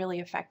not really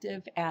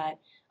effective at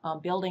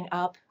building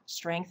up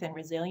strength and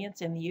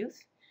resilience in the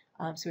youth.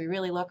 So we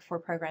really look for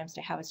programs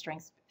to have a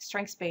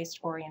strengths-based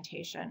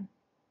orientation.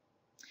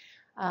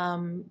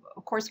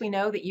 Of course, we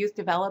know that youth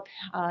develop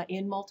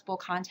in multiple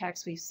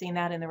contexts. We've seen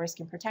that in the risk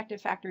and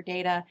protective factor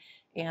data,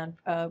 and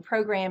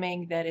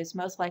programming that is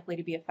most likely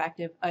to be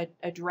effective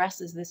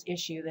addresses this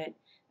issue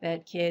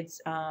that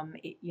kids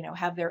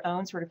have their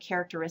own sort of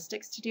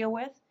characteristics to deal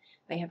with.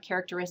 They have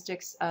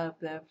characteristics of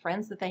the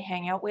friends that they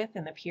hang out with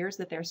and the peers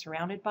that they're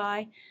surrounded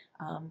by.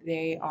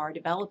 They are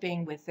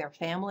developing with their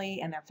family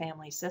and their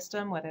family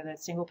system, whether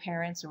that's single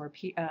parents or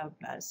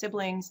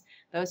siblings,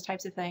 those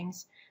types of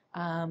things.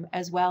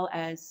 As well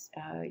as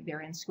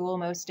they're in school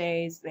most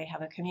days, they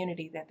have a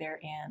community that they're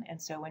in. And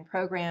so when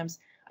programs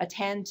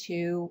attend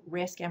to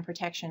risk and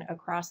protection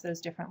across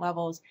those different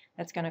levels,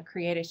 that's going to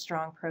create a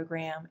strong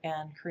program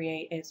and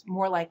is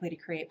more likely to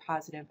create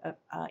positive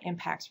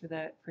impacts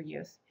for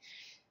youth.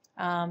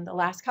 The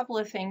last couple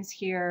of things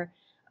here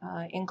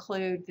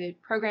include that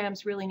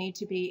programs really need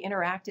to be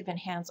interactive and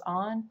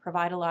hands-on,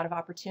 provide a lot of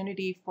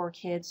opportunity for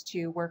kids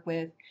to work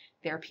with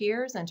their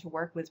peers and to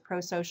work with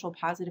pro-social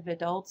positive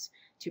adults,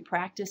 to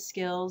practice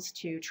skills,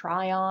 to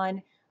try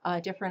on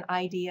different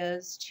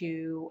ideas,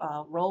 to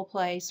role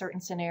play certain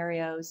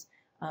scenarios.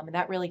 And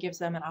that really gives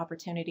them an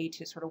opportunity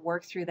to sort of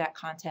work through that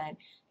content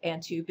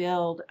and to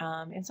build,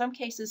 in some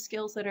cases,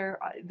 skills that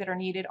are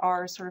needed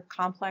are sort of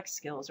complex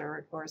skills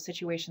or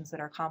situations that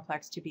are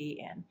complex to be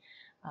in.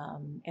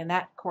 And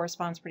that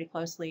corresponds pretty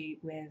closely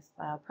with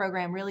a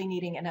program really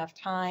needing enough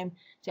time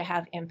to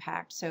have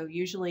impact. So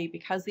usually,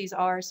 because these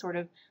are sort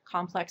of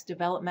complex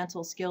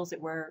developmental skills that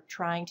we're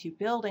trying to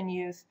build in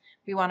youth,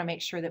 we want to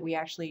make sure that we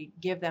actually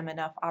give them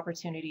enough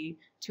opportunity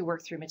to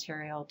work through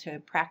material, to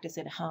practice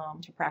at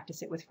home, to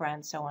practice it with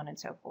friends, so on and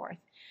so forth.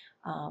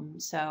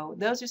 So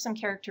those are some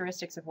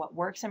characteristics of what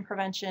works in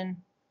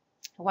prevention.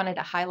 I wanted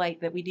to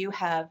highlight that we do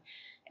have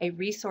a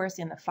resource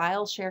in the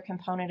file share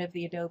component of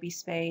the Adobe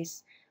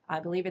space. I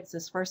believe it's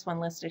this first one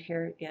listed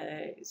here.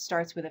 It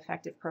starts with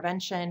effective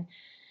prevention.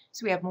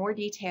 So we have more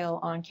detail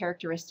on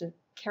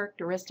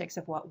characteristics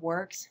of what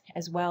works,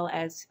 as well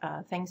as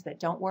things that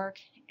don't work,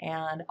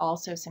 and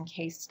also some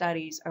case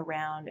studies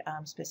around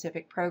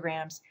specific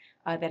programs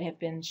that have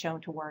been shown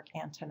to work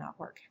and to not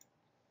work.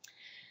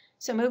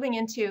 So moving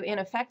into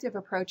ineffective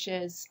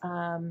approaches,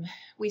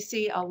 we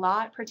see a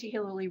lot,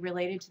 particularly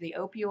related to the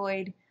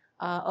opioid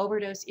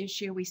overdose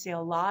issue. We see a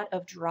lot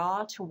of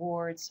draw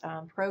towards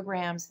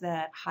programs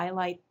that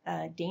highlight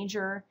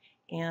danger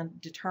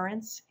and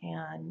deterrence,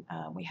 and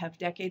we have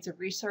decades of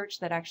research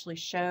that actually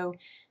show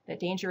that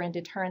danger and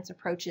deterrence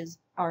approaches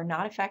are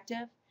not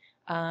effective.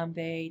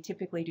 They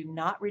typically do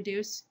not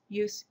reduce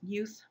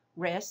youth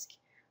risk,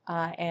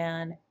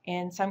 and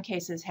in some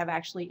cases have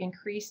actually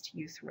increased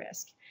youth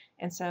risk.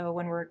 And so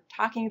when we're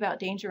talking about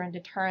danger and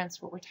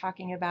deterrence, what we're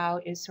talking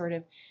about is sort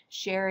of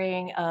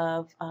sharing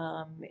of,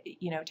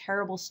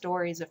 terrible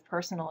stories of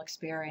personal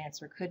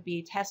experience, or could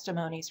be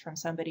testimonies from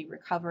somebody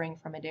recovering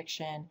from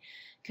addiction,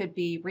 could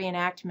be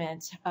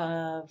reenactment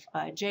of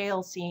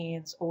jail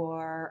scenes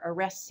or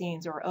arrest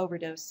scenes or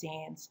overdose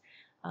scenes,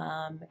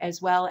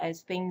 as well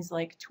as things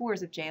like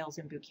tours of jails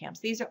and boot camps.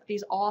 These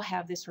all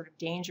have this sort of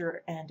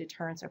danger and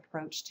deterrence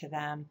approach to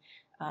them.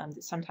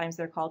 Sometimes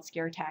they're called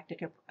scare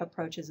tactic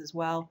approaches as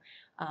well.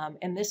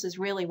 And this is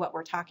really what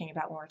we're talking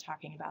about when we're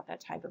talking about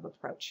that type of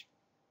approach.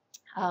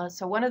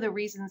 So one of the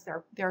reasons,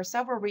 there are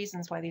several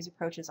reasons why these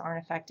approaches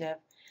aren't effective.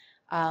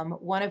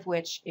 One of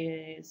which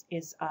is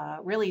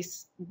really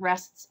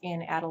rests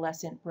in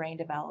adolescent brain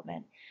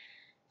development.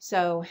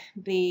 So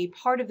the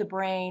part of the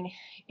brain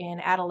in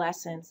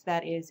adolescence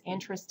that is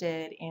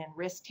interested in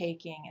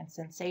risk-taking and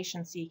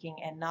sensation-seeking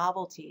and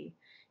novelty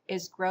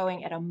is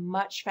growing at a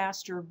much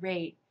faster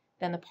rate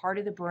than the part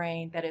of the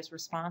brain that is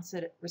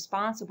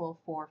responsible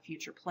for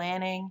future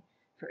planning,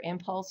 for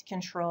impulse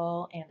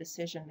control, and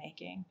decision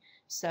making.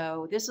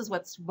 So this is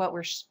what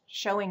we're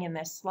showing in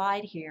this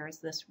slide here, is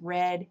this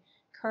red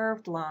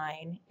curved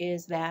line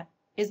is that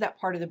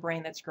part of the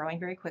brain that's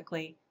growing very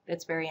quickly,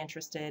 that's very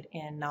interested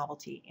in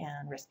novelty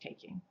and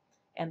risk-taking.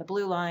 And the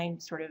blue line,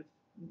 sort of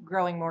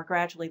growing more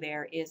gradually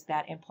there, is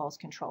that impulse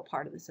control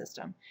part of the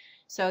system.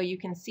 So you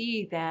can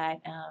see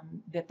that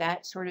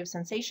that sort of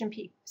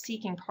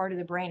sensation-seeking part of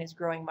the brain is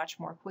growing much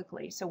more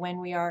quickly. So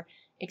when we are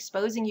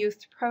exposing youth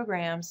to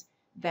programs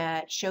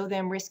that show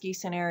them risky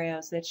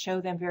scenarios, that show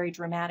them very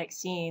dramatic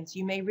scenes,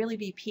 you may really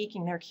be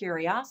piquing their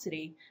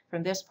curiosity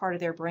from this part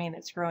of their brain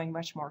that's growing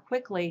much more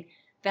quickly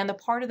than the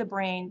part of the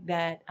brain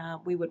that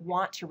we would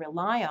want to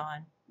rely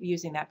on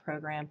using that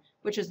program,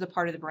 which is the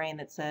part of the brain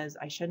that says,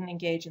 I shouldn't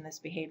engage in this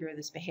behavior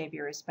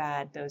is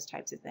bad, those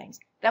types of things.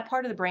 That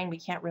part of the brain we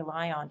can't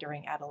rely on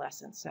during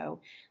adolescence. So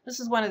this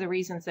is one of the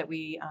reasons that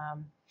we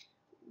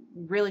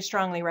really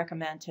strongly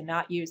recommend to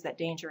not use that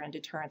danger and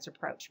deterrence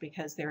approach,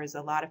 because there is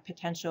a lot of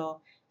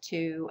potential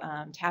to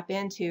tap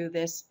into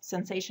this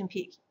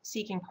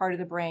sensation-seeking part of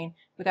the brain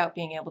without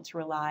being able to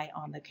rely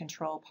on the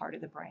control part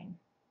of the brain.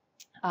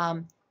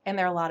 And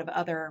there are a lot of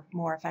other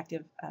more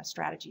effective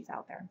strategies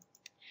out there.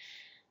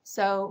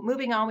 So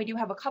moving on, we do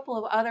have a couple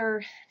of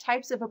other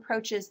types of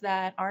approaches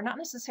that are not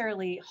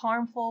necessarily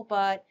harmful,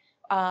 but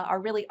are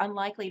really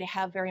unlikely to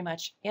have very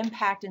much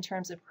impact in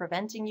terms of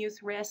preventing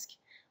youth risk.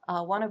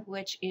 One of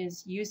which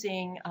is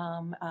using,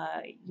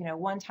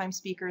 one-time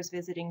speakers,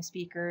 visiting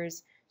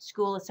speakers,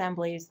 school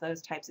assemblies,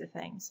 those types of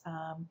things.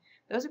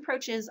 Those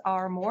approaches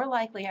are more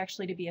likely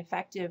actually to be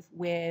effective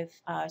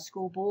with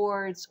school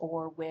boards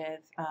or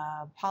with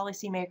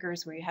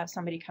policymakers, where you have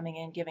somebody coming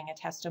in giving a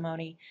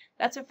testimony.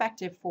 That's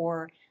effective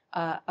for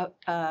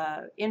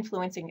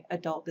influencing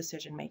adult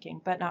decision making,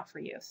 but not for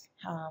youth.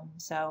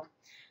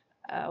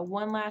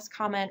 One last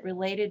comment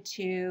related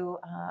to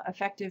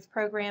effective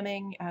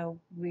programming.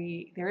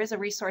 There is a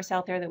resource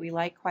out there that we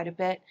like quite a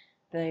bit,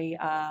 the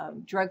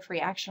Drug-Free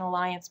Action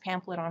Alliance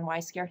pamphlet on why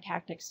scare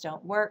tactics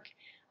don't work.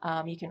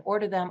 You can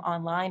order them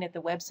online at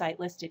the website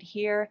listed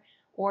here,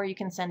 or you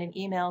can send an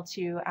email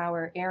to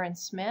our Aaron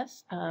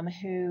Smith,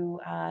 who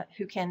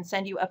can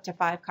send you up to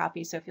 5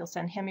 copies. So if you'll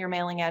send him your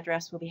mailing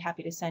address, we'll be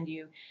happy to send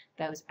you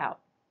those out.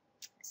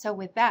 So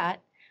with that,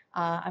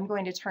 I'm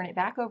going to turn it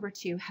back over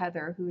to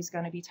Heather, who's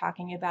going to be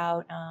talking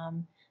about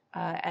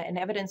an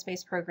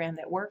evidence-based program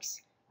that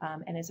works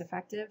and is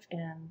effective,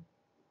 and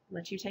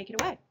let you take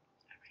it away.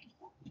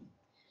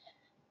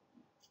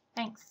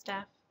 Thanks,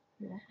 Steph.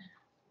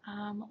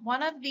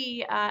 One of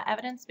the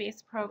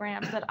evidence-based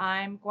programs that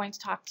I'm going to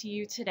talk to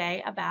you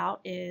today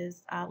about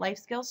is Life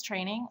Skills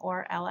Training,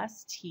 or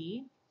LST.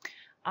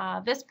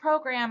 This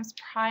program's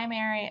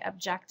primary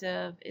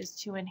objective is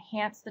to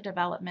enhance the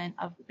development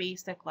of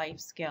basic life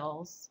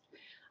skills,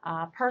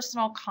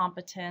 personal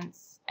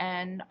competence,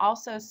 and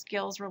also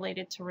skills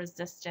related to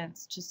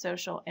resistance to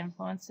social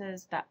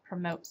influences that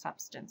promote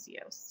substance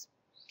use.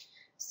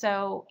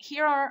 So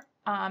here are,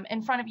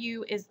 in front of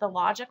you is the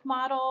logic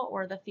model,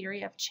 or the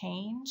theory of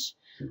change.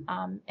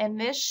 And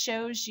this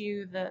shows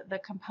you the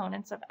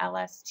components of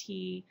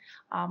LST,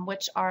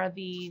 which are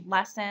the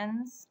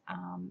lessons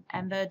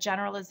and the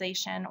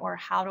generalization, or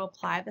how to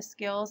apply the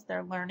skills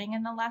they're learning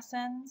in the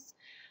lessons,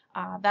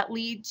 that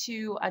lead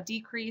to a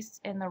decrease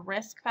in the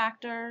risk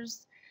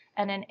factors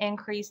and an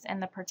increase in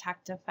the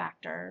protective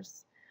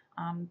factors.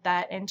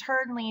 That in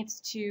turn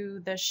leads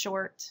to the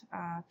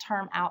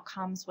short-term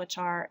outcomes, which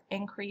are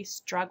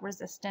increased drug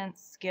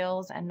resistance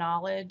skills and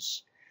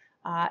knowledge,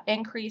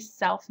 increased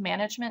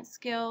self-management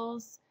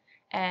skills,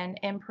 and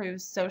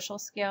improved social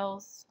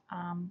skills,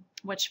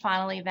 which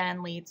finally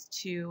then leads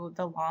to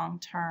the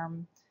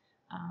long-term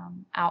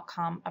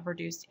outcome of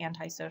reduced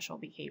antisocial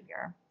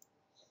behavior.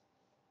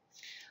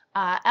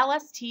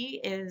 LST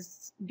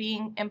is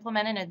being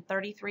implemented in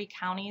 33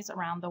 counties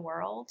around the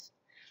world.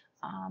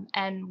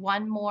 And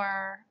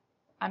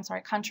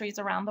countries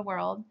around the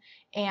world,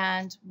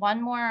 and one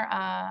more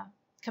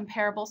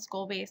comparable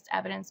school-based,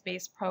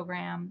 evidence-based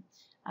program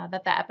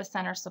that the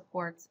Epicenter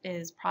supports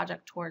is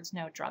Project Towards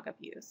No Drug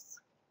Abuse.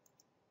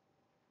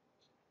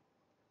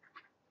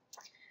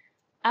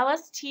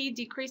 LST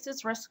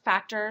decreases risk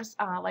factors,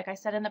 like I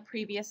said in the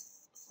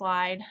previous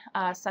slide,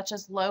 such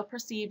as low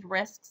perceived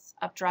risks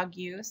of drug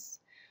use,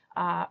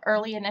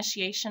 early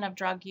initiation of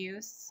drug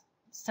use,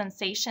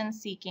 sensation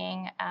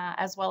seeking,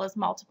 as well as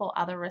multiple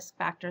other risk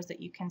factors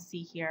that you can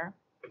see here.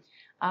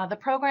 The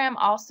program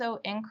also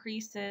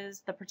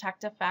increases the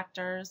protective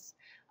factors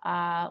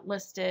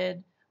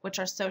listed, which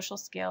are social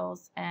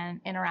skills and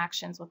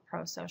interactions with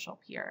pro-social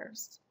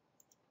peers.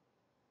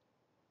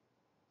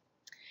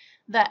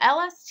 The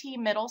LST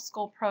middle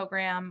school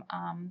program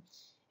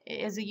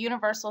is a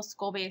universal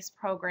school-based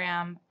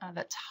program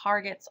that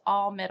targets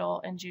all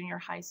middle and junior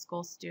high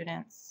school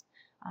students.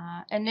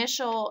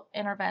 Initial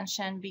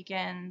intervention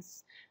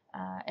begins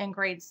in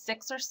grades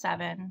 6 or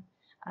 7,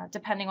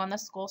 depending on the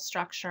school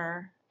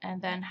structure, and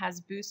then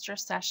has booster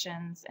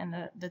sessions in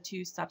the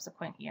 2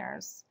 subsequent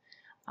years.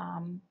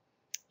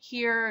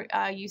 Here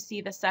you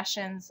see the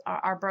sessions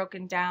are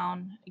broken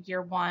down.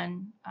 Year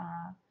 1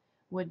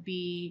 would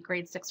be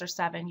grade 6 or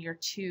 7, year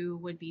 2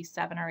 would be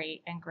 7 or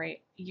 8, and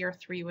year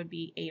 3 would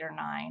be 8 or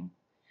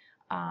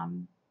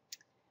 9.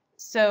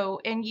 So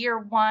in year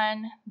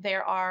 1,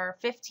 there are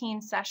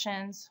 15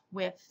 sessions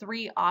with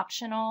 3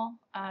 optional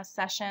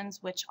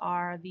sessions, which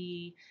are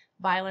the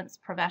violence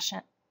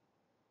prevention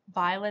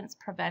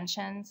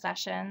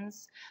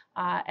sessions,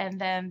 and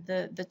then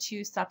the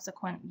 2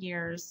 subsequent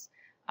years,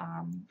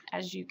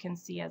 as you can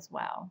see as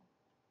well.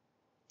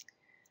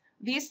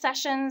 These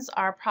sessions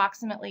are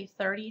approximately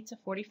 30 to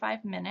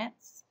 45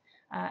 minutes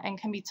and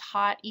can be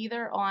taught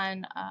either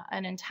on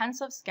an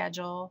intensive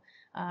schedule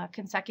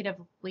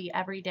consecutively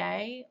every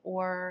day,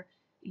 or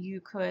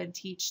you could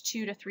teach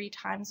 2 to 3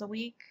 times a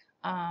week,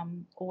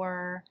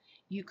 or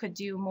you could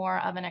do more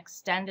of an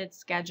extended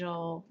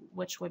schedule,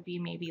 which would be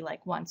maybe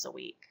like once a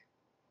week.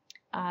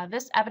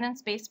 This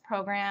evidence-based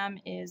program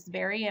is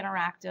very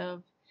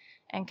interactive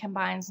and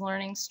combines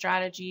learning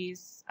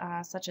strategies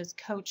such as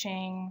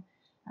coaching,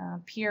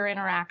 peer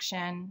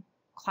interaction,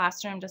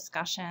 classroom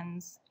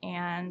discussions,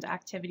 and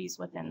activities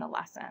within the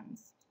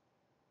lessons.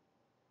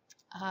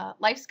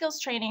 Life skills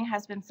training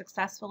has been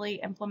successfully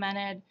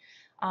implemented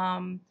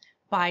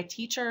by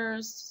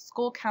teachers,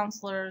 school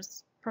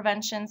counselors,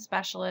 prevention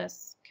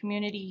specialists,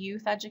 community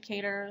youth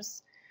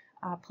educators,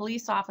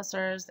 police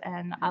officers,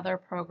 and other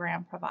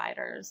program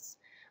providers.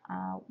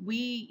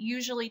 We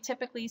usually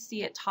typically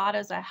see it taught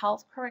as a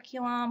health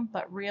curriculum,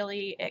 but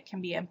really it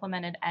can be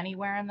implemented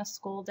anywhere in the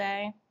school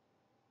day.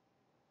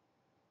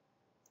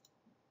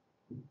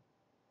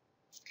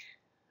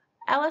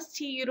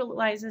 LST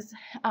utilizes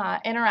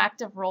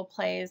interactive role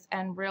plays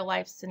and real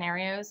life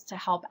scenarios to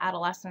help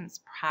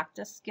adolescents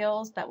practice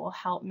skills that will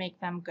help make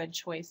them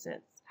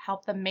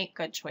make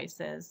good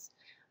choices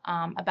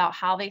about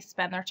how they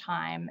spend their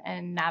time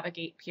and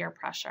navigate peer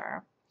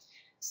pressure.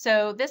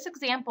 So this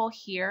example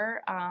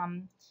here,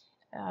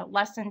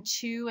 lesson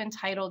 2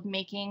 entitled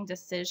Making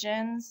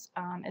Decisions,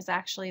 is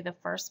actually the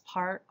first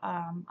part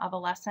of a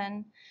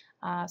lesson.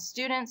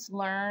 Students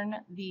learn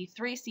the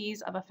 3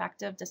 C's of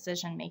effective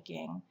decision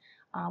making,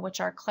 which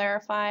are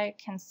clarify,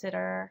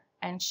 consider,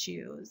 and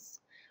choose.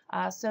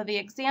 So the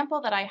example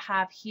that I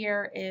have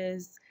here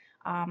is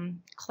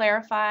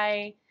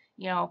clarify.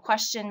 A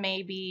question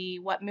may be,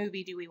 what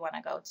movie do we want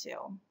to go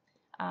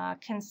to?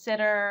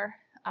 Consider,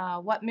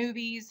 what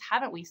movies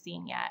haven't we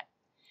seen yet?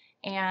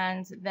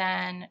 And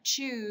then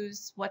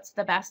choose, what's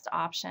the best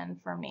option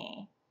for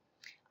me?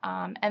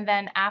 And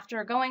then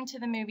after going to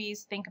the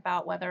movies, think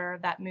about whether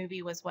that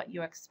movie was what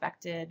you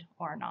expected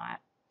or not.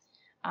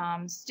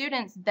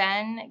 Students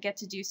then get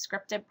to do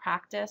scripted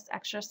practice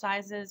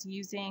exercises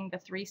using the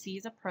 3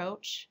 C's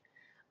approach,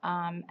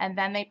 and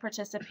then they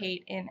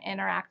participate in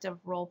interactive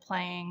role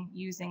playing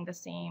using the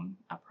same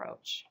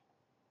approach.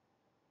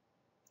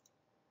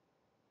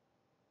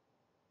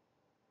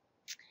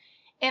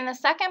 In the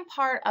second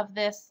part of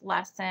this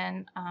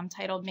lesson,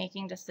 titled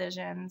Making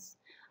Decisions,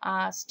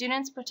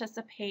 students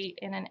participate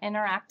in an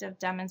interactive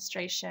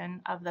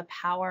demonstration of the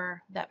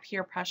power that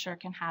peer pressure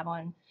can have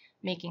on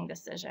making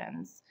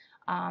decisions.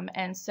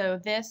 And so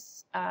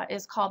this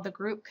is called the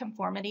group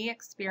conformity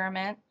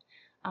experiment.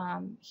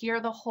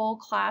 Here the whole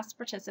class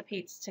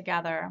participates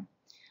together,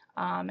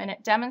 and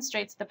it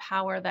demonstrates the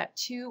power that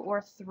 2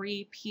 or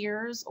 3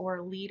 peers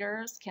or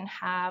leaders can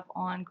have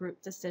on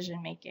group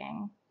decision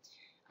making.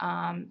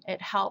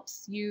 It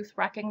helps youth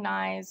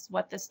recognize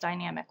what this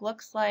dynamic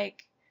looks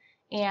like,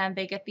 and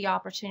they get the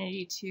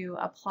opportunity to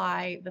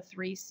apply the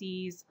 3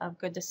 C's of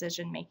good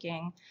decision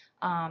making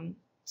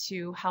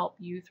to help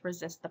youth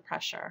resist the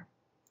pressure.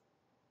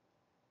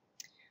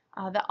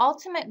 The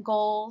ultimate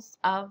goals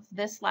of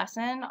this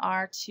lesson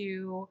are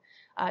to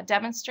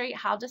demonstrate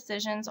how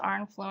decisions are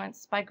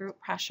influenced by group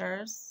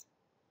pressures,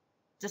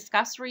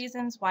 discuss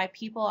reasons why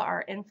people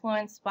are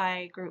influenced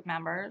by group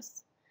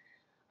members,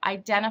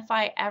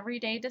 identify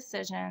everyday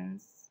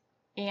decisions,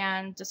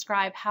 and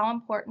describe how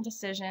important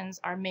decisions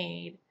are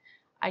made,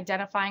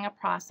 identifying a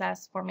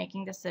process for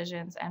making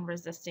decisions and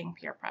resisting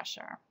peer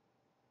pressure.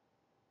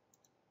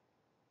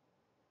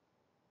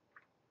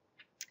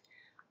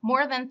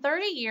 More than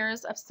 30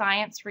 years of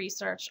science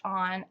research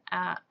on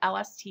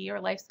LST, or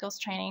life skills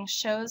training,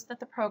 shows that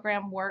the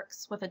program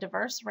works with a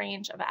diverse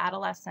range of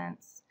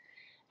adolescents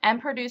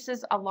and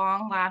produces a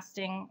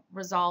long-lasting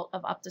result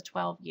of up to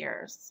 12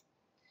 years.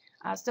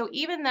 So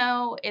even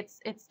though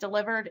it's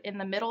delivered in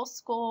the middle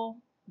school,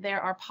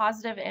 there are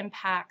positive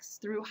impacts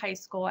through high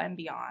school and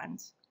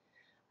beyond.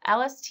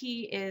 LST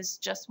is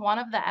just one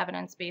of the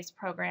evidence-based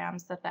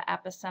programs that the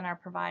Epicenter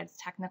provides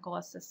technical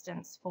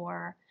assistance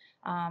for,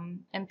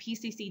 and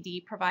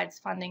PCCD provides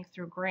funding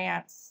through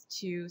grants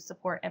to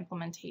support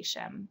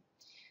implementation.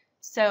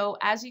 So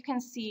as you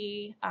can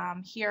see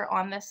here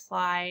on this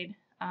slide,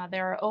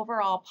 there are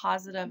overall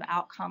positive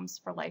outcomes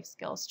for life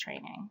skills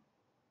training.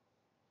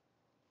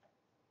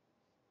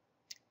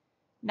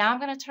 Now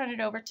I'm going to turn it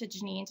over to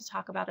Janine to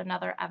talk about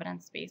another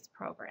evidence-based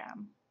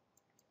program.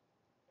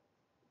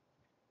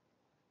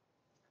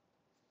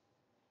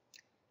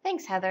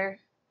 Thanks, Heather.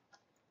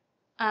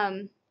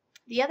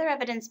 The other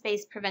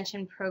evidence-based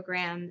prevention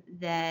program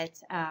that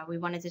we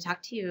wanted to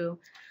talk to you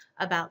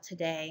about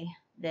today,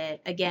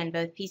 that again,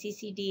 both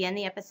PCCD and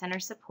the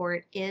Epicenter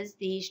support, is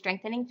the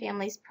Strengthening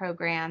Families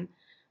Program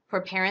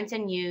for Parents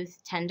and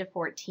Youth 10 to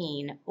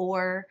 14,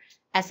 or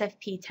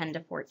SFP 10 to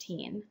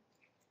 14.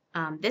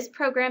 This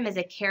program is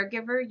a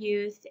caregiver,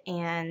 youth,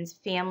 and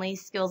family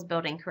skills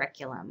building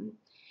curriculum.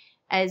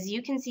 As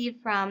you can see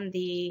from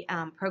the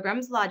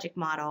program's logic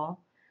model,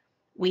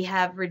 we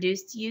have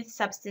reduced youth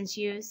substance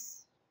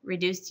use,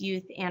 reduced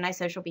youth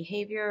antisocial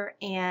behavior,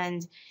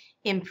 and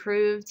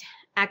improved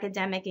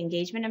academic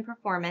engagement and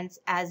performance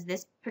as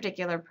this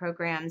particular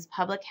program's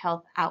public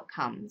health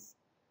outcomes.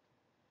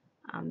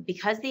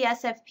 Because the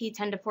SFP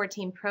 10 to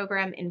 14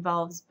 program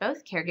involves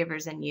both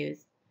caregivers and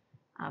youth,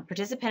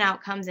 participant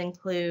outcomes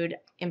include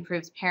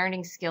improved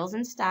parenting skills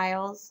and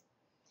styles,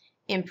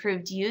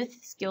 improved youth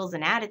skills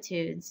and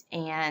attitudes,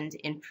 and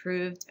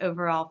improved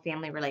overall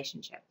family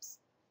relationships.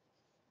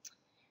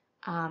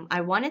 I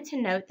wanted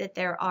to note that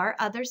there are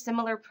other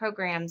similar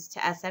programs to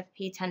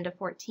SFP 10 to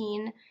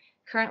 14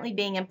 currently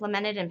being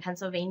implemented in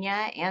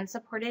Pennsylvania and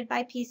supported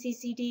by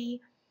PCCD,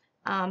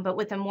 but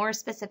with a more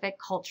specific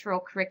cultural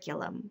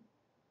curriculum.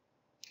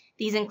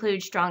 These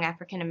include Strong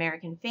African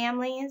American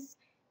Families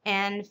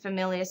and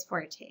Familias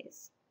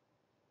Fortes.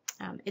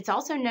 It's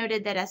also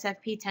noted that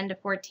SFP 10 to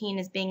 14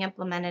 is being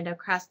implemented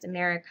across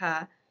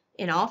America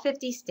in all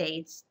 50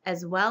 states,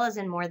 as well as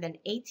in more than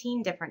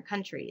 18 different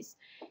countries,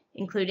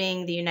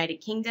 including the United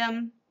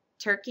Kingdom,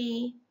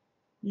 Turkey,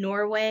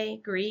 Norway,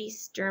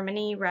 Greece,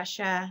 Germany,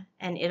 Russia,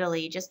 and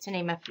Italy, just to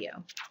name a few.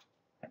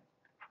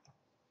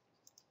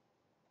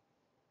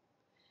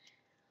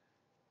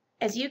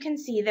 As you can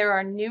see, there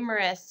are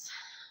numerous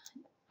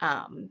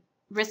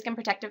risk and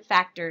protective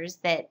factors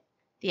that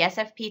the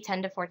SFP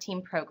 10 to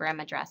 14 program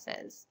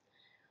addresses.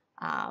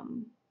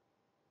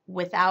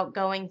 Without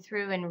going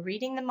through and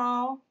reading them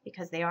all,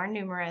 because they are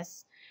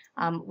numerous,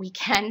 we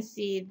can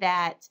see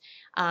that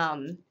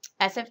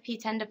SFP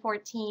 10 to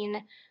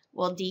 14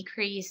 will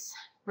decrease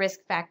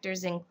risk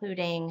factors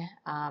including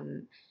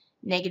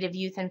negative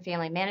youth and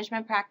family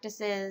management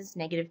practices,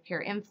 negative peer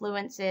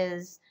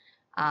influences,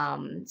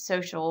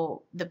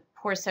 the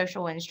poor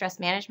social and stress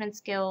management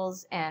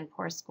skills, and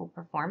poor school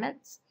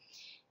performance.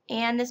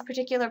 And this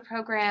particular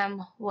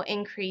program will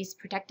increase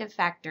protective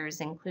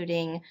factors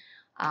including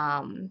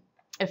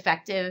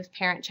effective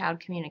parent-child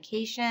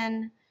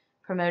communication,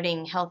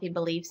 promoting healthy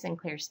beliefs and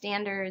clear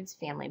standards,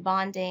 family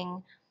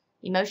bonding,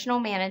 emotional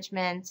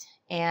management,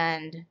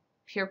 and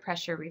peer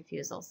pressure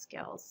refusal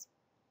skills.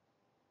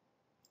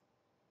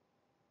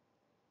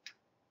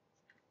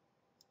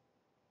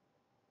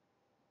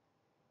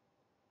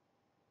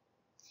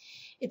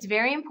 It's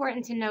very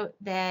important to note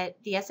that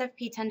the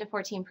SFP 10 to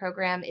 14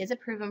 program is a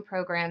proven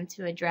program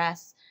to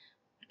address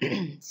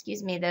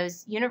excuse me,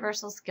 those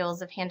universal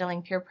skills of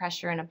handling peer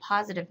pressure in a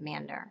positive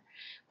manner,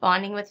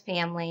 bonding with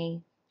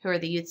family, who are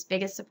the youth's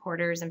biggest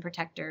supporters and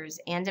protectors,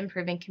 and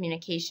improving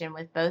communication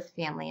with both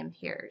family and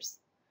peers.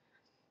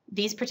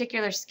 These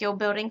particular skill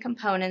building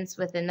components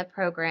within the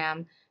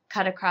program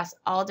cut across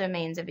all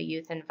domains of a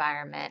youth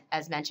environment,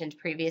 as mentioned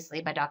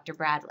previously by Dr.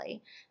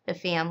 Bradley, the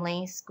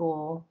family,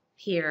 school,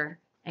 peer,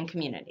 and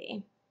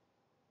community.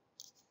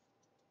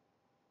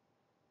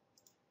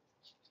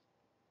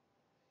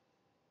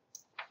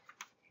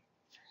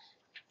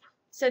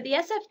 So the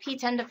SFP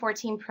 10 to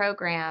 14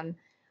 program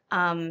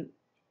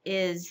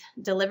is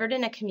delivered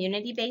in a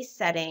community-based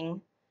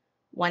setting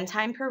 1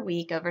 time per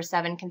week over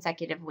 7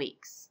 consecutive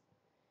weeks.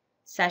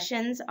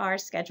 Sessions are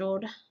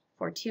scheduled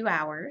for 2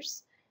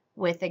 hours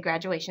with a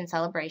graduation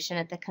celebration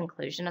at the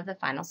conclusion of the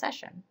final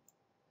session.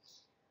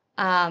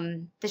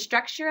 The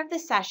structure of the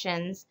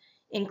sessions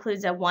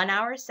includes a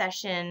 1-hour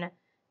session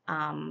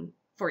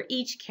for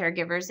each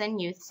caregivers and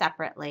youth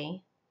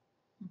separately,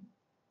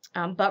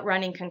 but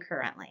running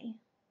concurrently.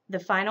 The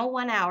final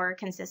 1 hour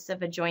consists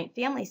of a joint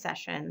family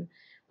session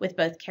with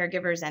both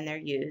caregivers and their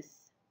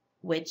youth,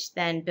 which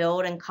then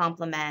build and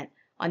complement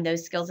on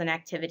those skills and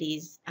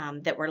activities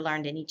that were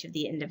learned in each of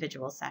the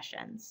individual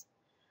sessions.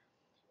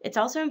 It's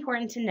also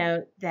important to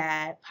note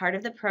that part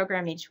of the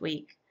program each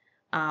week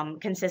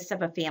consists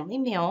of a family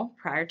meal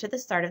prior to the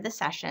start of the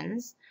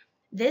sessions.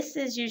 This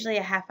is usually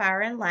a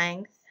half-hour in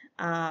length,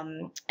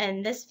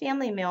 and this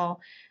family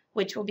meal,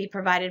 which will be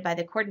provided by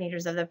the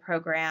coordinators of the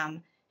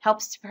program,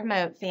 helps to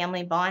promote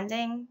family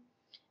bonding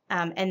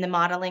and the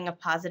modeling of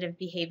positive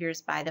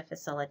behaviors by the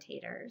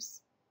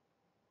facilitators.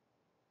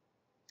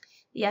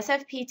 The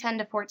SFP 10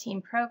 to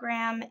 14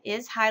 program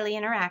is highly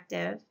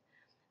interactive.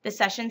 The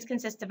sessions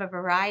consist of a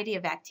variety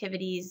of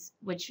activities,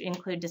 which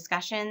include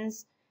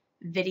discussions,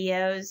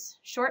 videos,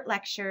 short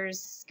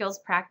lectures, skills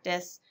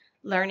practice,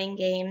 learning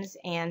games,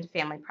 and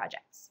family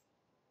projects.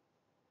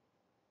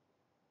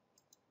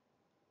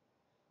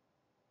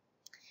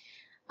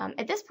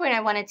 At this point,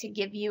 I wanted to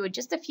give you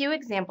just a few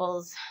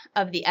examples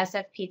of the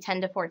SFP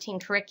 10 to 14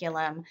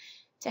 curriculum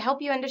to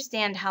help you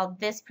understand how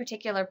this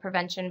particular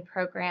prevention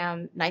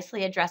program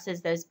nicely addresses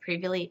those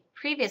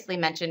previously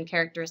mentioned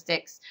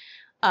characteristics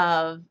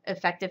of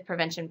effective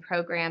prevention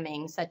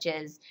programming, such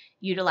as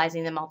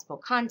utilizing the multiple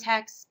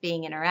contexts,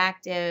 being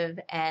interactive,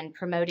 and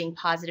promoting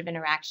positive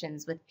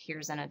interactions with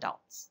peers and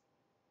adults.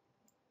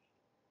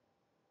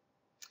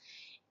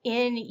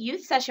 In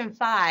Youth Session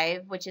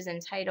 5, which is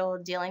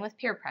entitled Dealing with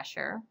Peer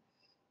Pressure,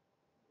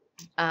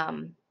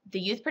 the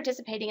youth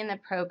participating in the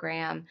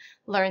program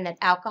learn that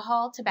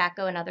alcohol,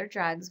 tobacco, and other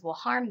drugs will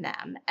harm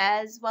them,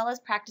 as well as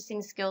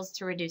practicing skills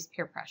to reduce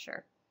peer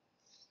pressure.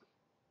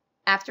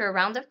 After a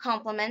round of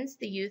compliments,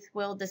 the youth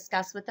will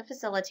discuss with the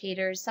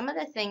facilitators some of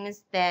the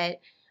things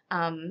that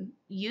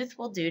youth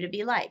will do to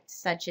be liked,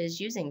 such as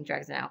using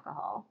drugs and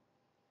alcohol.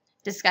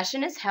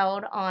 Discussion is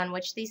held on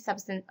what these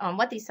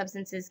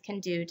substances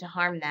can do to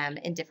harm them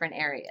in different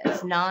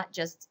areas, not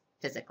just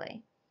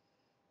physically.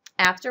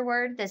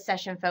 Afterward, this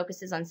session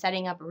focuses on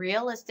setting up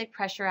realistic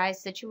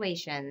pressurized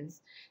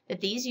situations that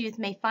these youth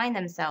may find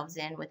themselves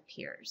in with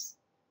peers.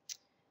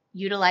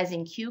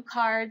 Utilizing cue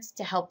cards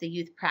to help the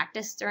youth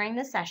practice during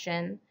the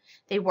session,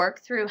 they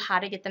work through how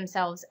to get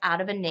themselves out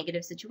of a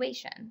negative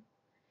situation.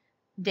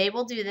 They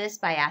will do this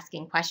by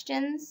asking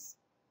questions,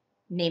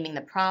 naming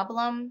the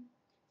problem,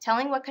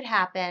 telling what could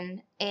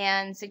happen,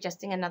 and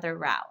suggesting another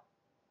route.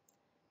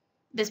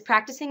 This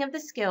practicing of the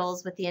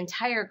skills with the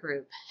entire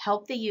group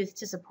help the youth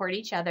to support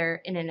each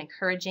other in an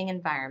encouraging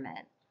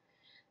environment.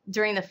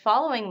 During the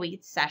following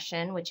week's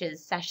session, which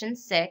is session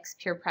 6,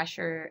 peer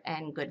pressure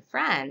and good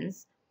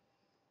friends,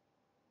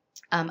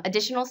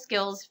 additional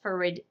skills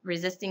for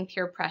resisting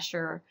peer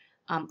pressure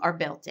are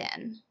built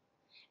in.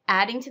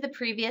 Adding to the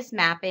previous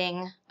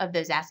mapping of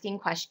those asking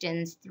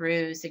questions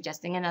through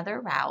suggesting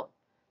another route,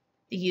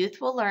 the youth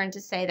will learn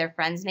to say their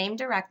friend's name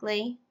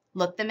directly,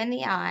 look them in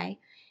the eye,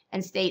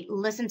 and state,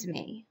 "Listen to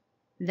me."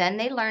 Then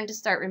they learn to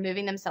start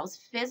removing themselves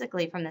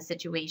physically from the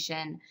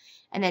situation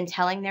and then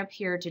telling their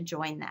peer to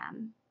join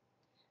them.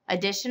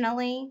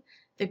 Additionally,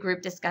 the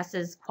group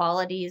discusses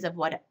qualities of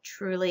what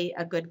truly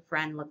a good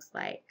friend looks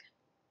like.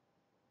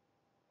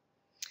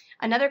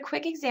 Another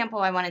quick example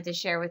I wanted to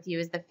share with you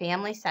is the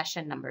family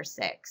session number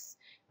 6,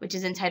 which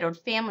is entitled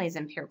Families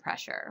and Peer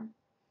Pressure.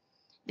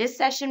 This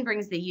session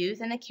brings the youth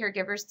and the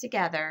caregivers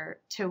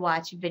together to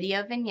watch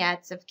video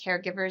vignettes of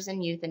caregivers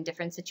and youth in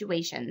different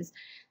situations,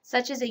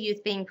 such as a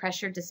youth being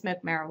pressured to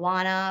smoke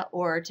marijuana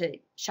or to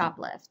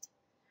shoplift.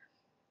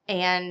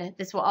 And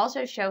this will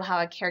also show how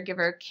a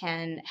caregiver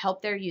can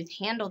help their youth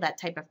handle that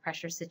type of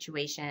pressure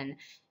situation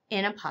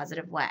in a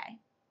positive way.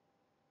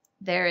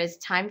 There is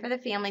time for the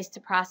families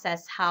to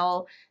process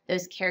how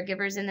those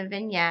caregivers in the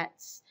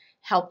vignettes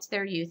helped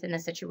their youth in the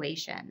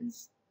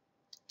situations.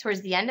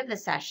 Towards the end of the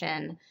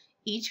session,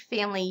 each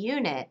family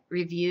unit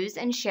reviews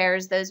and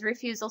shares those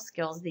refusal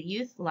skills the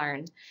youth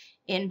learned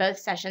in both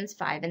sessions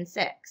 5 and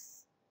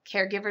 6.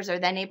 Caregivers are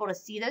then able to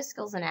see those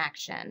skills in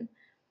action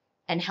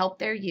and help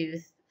their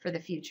youth for the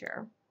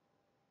future.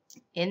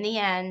 In the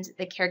end,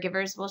 the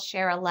caregivers will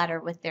share a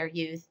letter with their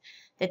youth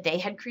that they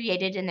had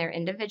created in their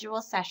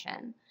individual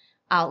session,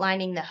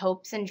 outlining the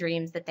hopes and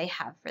dreams that they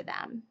have for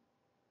them.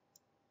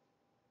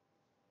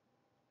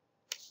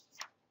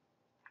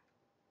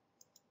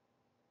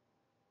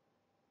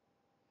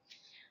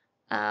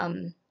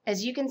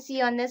 As you can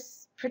see on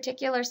this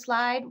particular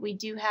slide, we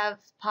do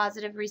have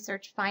positive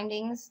research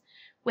findings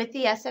with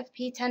the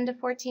SFP 10 to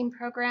 14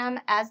 program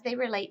as they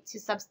relate to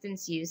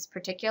substance use,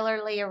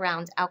 particularly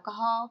around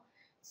alcohol,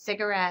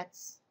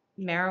 cigarettes,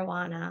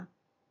 marijuana,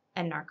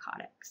 and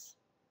narcotics.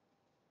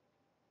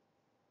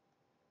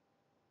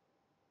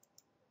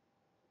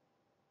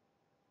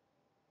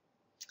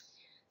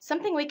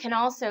 Something we can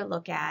also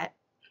look at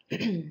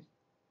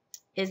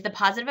is the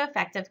positive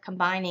effect of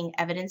combining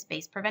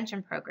evidence-based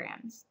prevention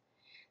programs.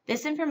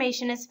 This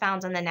information is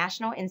found on the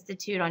National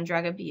Institute on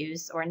Drug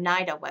Abuse, or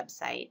NIDA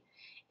website,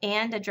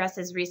 and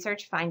addresses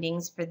research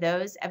findings for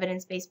those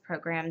evidence-based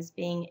programs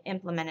being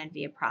implemented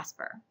via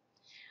Prosper.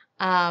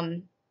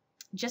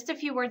 Just a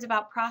few words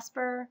about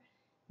Prosper.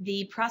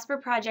 The Prosper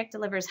project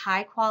delivers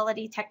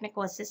high-quality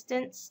technical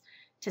assistance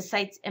to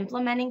sites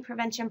implementing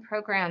prevention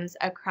programs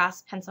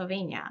across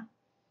Pennsylvania,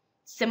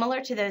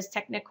 similar to those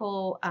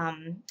technical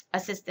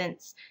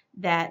assistance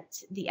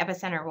that the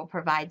Epicenter will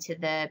provide to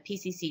the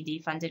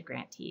PCCD-funded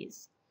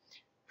grantees.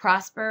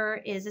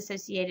 Prosper is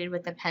associated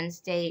with the Penn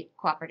State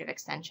Cooperative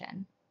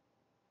Extension.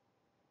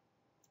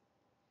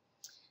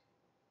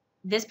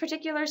 This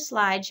particular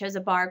slide shows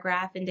a bar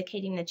graph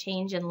indicating the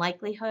change in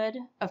likelihood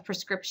of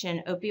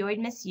prescription opioid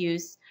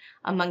misuse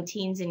among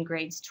teens in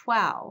grades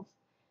 12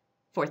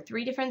 for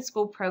 3 different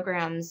school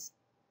programs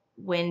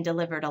when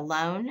delivered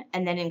alone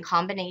and then in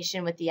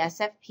combination with the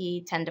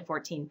SFP 10 to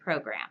 14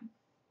 program.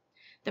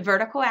 The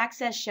vertical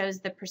axis shows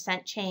the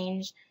percent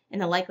change in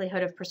the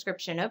likelihood of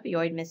prescription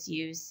opioid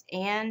misuse,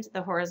 and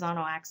the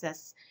horizontal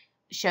axis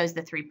shows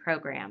the 3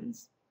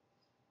 programs.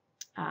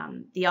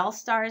 The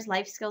All-Stars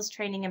Life Skills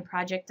Training and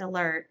Project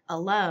Alert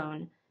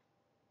alone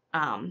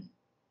and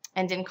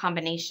in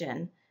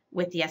combination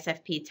with the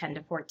SFP 10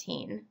 to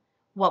 14.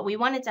 What we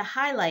wanted to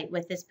highlight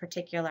with this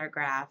particular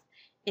graph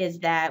is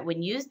that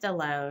when used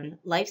alone,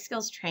 life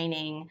skills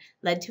training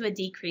led to a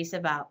decrease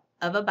of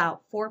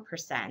about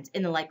 4%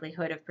 in the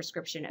likelihood of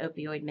prescription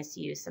opioid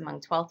misuse among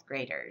 12th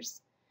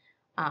graders.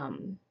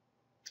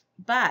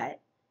 But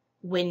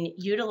when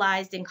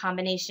utilized in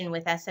combination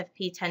with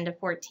SFP 10 to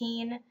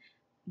 14,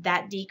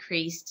 that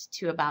decreased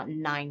to about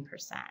 9%.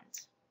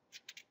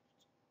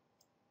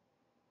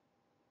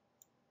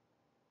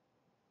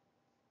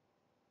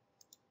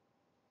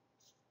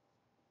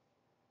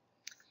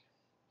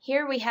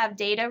 Here we have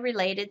data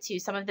related to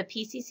some of the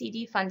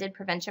PCCD-funded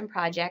prevention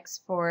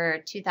projects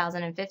for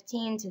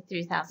 2015 to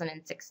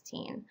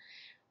 2016.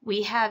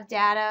 We have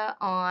data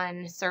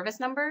on service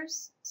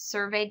numbers,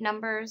 surveyed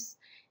numbers,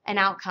 and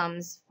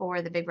outcomes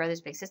for the Big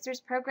Brothers Big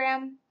Sisters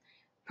program,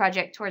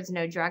 Project Towards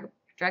No Drug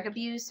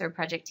Abuse, or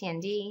Project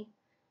TND,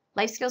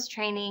 life skills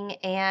training,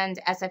 and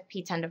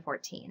SFP 10 to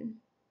 14.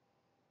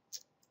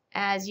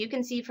 As you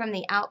can see from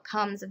the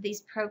outcomes of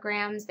these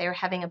programs, they are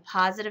having a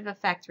positive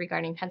effect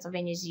regarding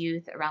Pennsylvania's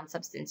youth around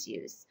substance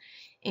use,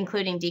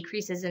 including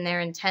decreases in their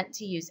intent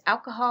to use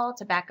alcohol,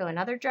 tobacco, and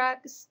other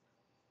drugs,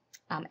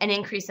 an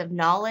increase of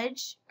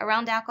knowledge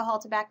around alcohol,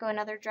 tobacco, and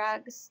other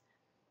drugs,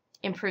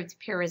 improved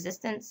peer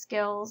resistance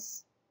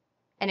skills,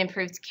 and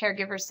improved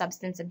caregiver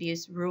substance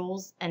abuse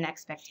rules and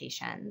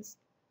expectations.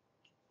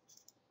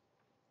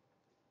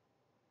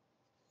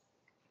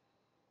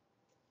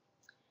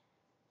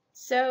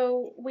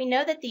 So we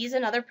know that these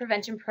and other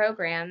prevention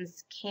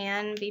programs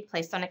can be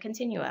placed on a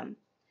continuum.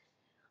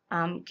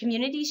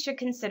 Communities should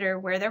consider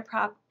where their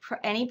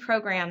any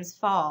programs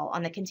fall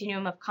on the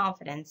continuum of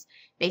confidence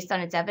based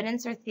on its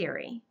evidence or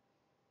theory.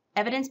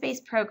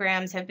 Evidence-based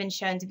programs have been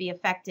shown to be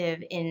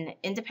effective in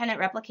independent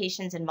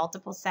replications in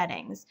multiple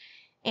settings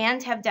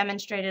and have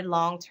demonstrated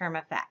long-term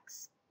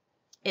effects.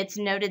 It's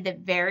noted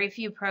that very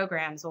few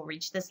programs will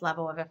reach this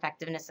level of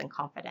effectiveness and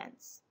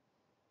confidence.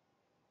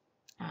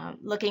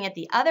 Looking at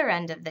the other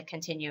end of the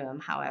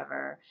continuum,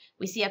 however,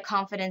 we see a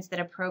confidence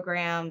that a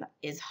program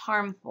is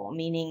harmful,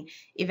 meaning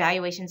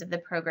evaluations of the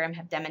program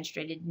have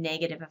demonstrated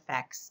negative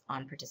effects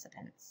on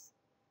participants.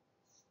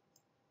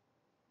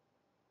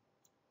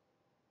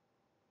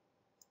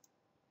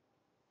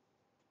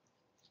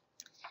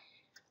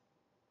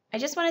 I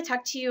just want to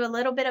talk to you a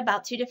little bit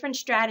about two different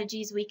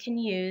strategies we can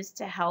use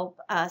to help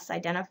us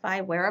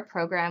identify where a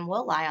program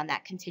will lie on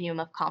that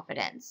continuum of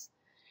confidence.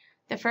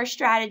 The first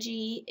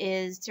strategy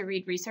is to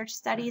read research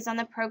studies on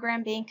the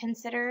program being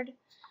considered.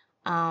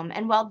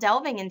 And while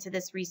delving into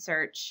this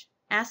research,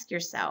 ask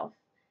yourself,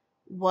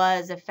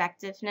 was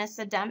effectiveness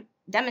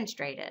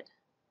demonstrated?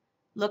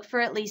 Look for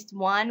at least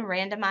one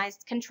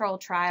randomized control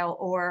trial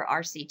or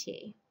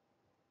RCT.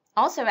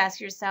 Also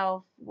ask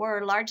yourself,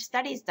 were large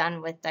studies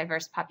done with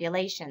diverse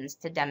populations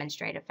to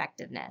demonstrate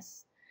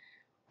effectiveness?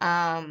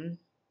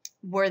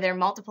 Were there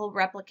multiple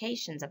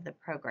replications of the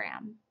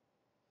program?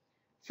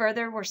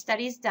 Further, were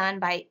studies done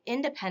by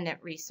independent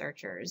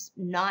researchers,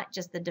 not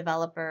just the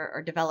developer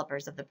or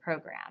developers of the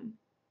program?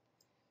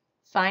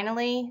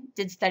 Finally,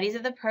 did studies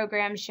of the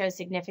program show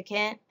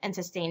significant and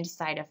sustained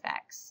side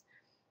effects?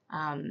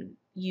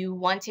 You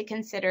want to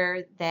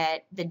consider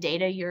that the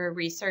data you're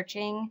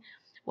researching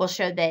will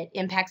show that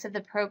impacts of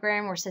the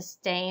program were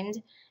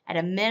sustained at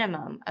a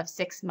minimum of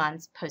 6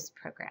 months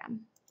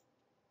post-program.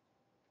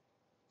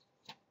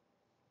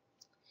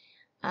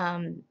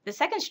 The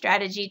second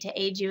strategy to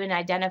aid you in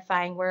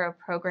identifying where a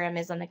program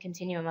is on the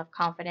continuum of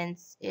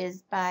confidence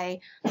is by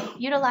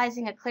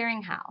utilizing a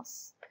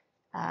clearinghouse.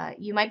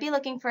 You might be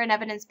looking for an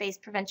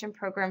evidence-based prevention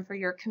program for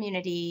your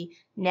community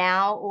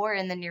now or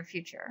in the near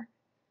future.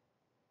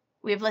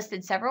 We have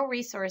listed several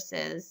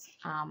resources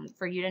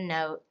for you to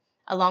note,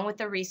 along with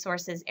the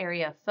resources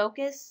area of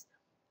focus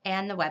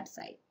and the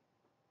website.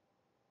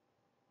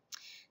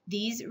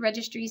 These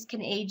registries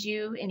can aid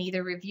you in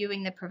either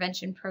reviewing the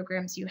prevention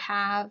programs you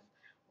have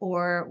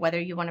or whether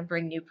you want to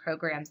bring new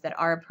programs that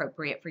are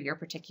appropriate for your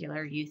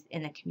particular youth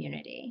in the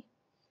community.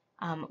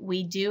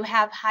 We do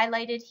have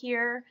highlighted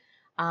here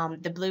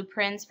the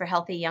Blueprints for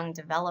Healthy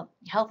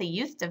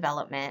Youth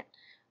Development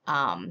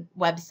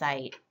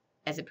website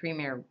as a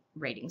premier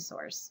rating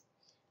source.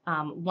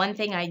 One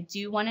thing I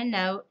do want to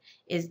note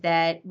is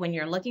that when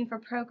you're looking for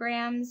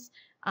programs,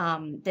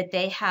 that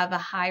they have a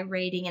high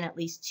rating in at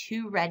least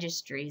 2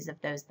 registries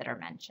of those that are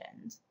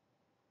mentioned.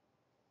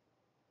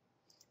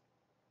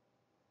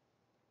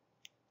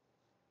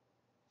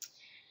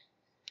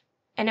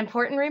 An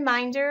important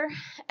reminder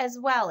as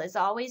well is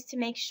always to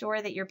make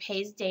sure that your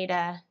PAYS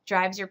data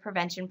drives your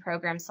prevention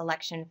program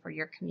selection for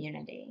your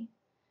community.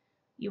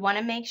 You want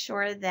to make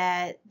sure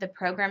that the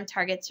program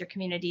targets your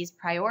community's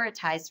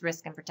prioritized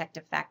risk and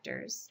protective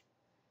factors.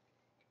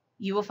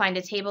 You will find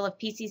a table of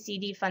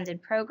PCCD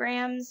funded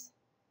programs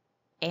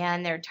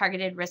and their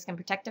targeted risk and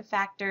protective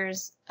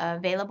factors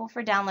available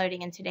for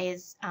downloading in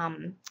today's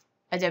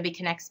Adobe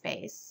Connect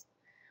space.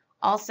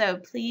 Also,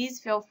 please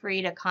feel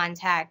free to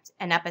contact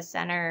an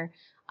Epicenter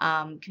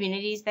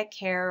Communities That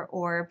Care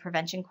or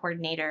Prevention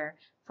Coordinator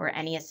for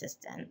any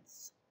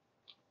assistance.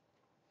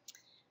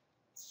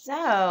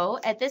 So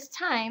at this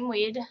time,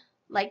 we'd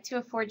like to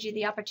afford you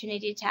the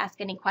opportunity to ask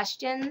any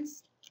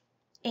questions.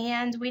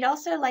 And we'd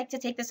also like to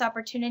take this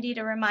opportunity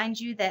to remind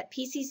you that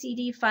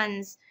PCCD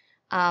funds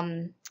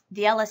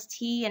the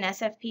LST and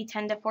SFP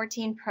 10 to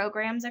 14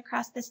 programs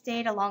across the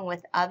state, along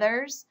with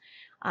others.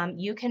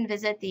 You can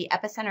visit the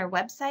Epicenter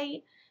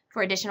website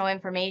for additional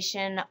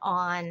information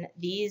on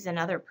these and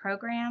other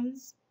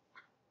programs.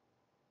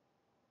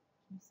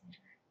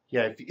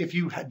 Yeah, if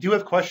you do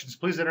have questions,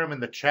 please enter them in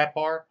the chat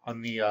bar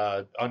on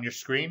the on your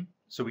screen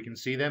so we can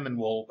see them, and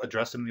we'll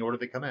address them in the order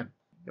they come in.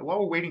 While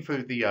we're waiting for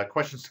the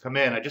questions to come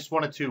in, I just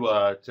wanted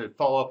to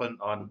follow up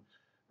on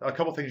a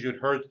couple things you had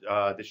heard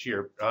this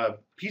year.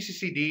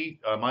 PCCD,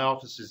 my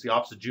office is the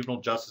Office of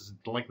Juvenile Justice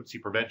and Delinquency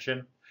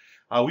Prevention.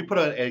 We put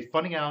a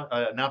funding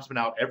announcement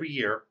out every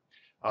year,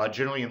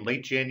 generally in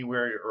late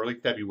January or early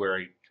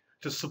February,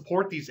 to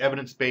support these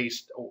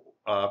evidence-based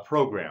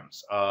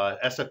programs,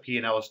 SFP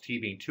and LST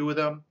being 2 of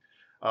them.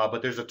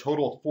 But there's a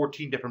total of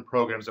 14 different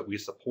programs that we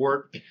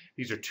support.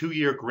 These are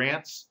 2-year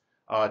grants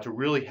to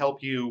really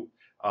help you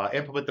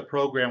implement the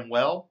program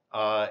well.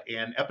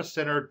 And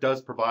Epicenter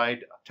does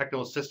provide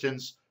technical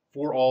assistance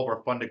for all of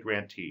our funded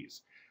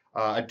grantees.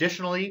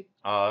 Additionally,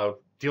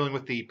 dealing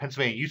with the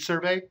Pennsylvania Youth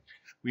Survey,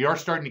 we are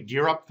starting to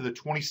gear up for the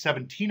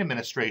 2017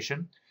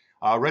 administration.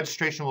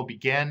 Registration will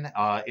begin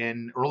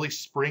in early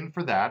spring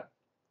for that.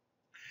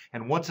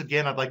 And once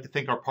again, I'd like to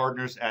thank our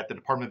partners at the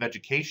Department of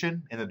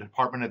Education and the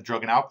Department of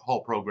Drug and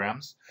Alcohol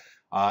Programs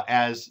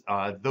as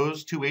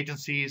those two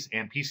agencies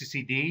and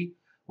PCCD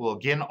will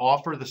again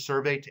offer the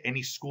survey to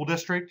any school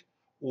district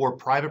or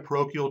private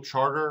parochial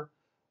charter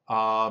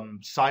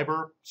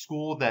cyber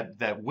school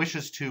that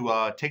wishes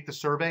to take the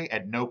survey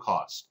at no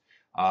cost.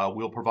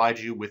 We'll provide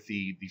you with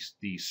the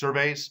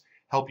surveys,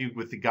 help you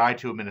with the guide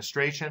to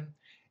administration,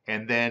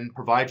 and then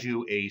provide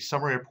you a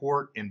summary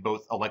report in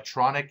both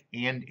electronic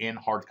and in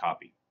hard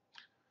copy.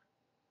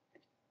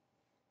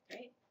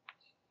 Great.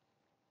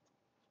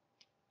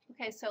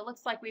 Okay, so it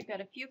looks like we've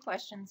got a few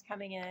questions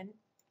coming in.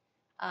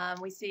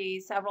 We see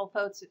several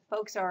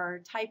folks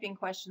are typing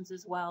questions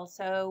as well.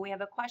 So we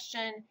have a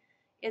question: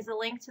 is the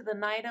link to the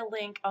NIDA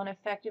link on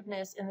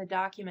effectiveness in the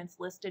documents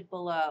listed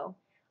below?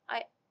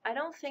 I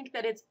don't think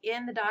that it's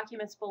in the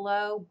documents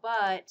below,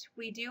 but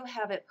we do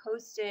have it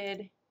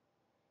posted.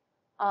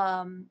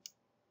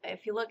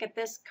 If you look at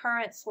this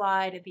current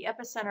slide at the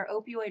Epicenter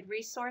Opioid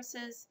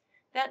Resources,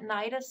 that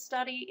NIDA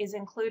study is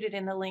included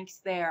in the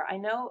links there. I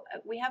know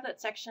we have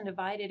that section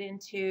divided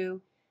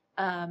into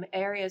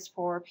areas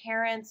for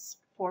parents,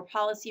 for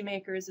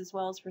policymakers, as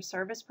well as for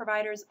service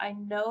providers. I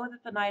know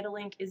that the NIDA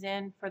link is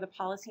in for the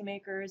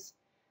policymakers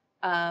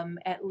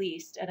at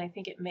least, and I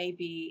think it may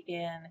be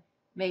in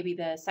maybe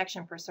the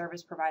section for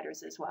service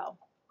providers as well.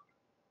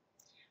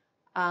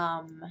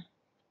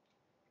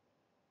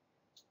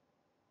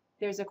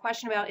 There's a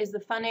question about, is the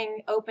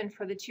funding open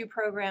for the two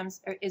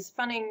programs, or is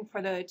funding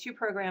for the two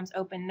programs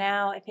open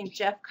now? I think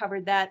Jeff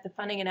covered that. The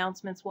funding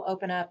announcements will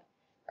open up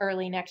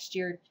early next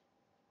year.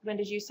 When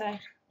did you say?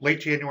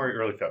 Late January,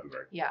 early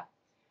February. Yeah.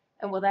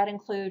 And will that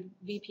include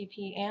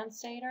VPP and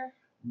SATER?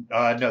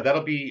 No,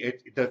 that'll be,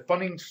 the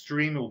funding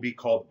stream will be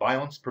called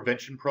Violence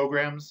Prevention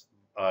Programs,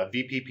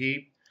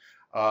 VPP.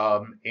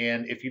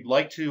 And if you'd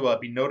like to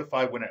be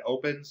notified when it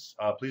opens,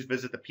 please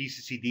visit the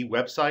PCCD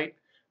website,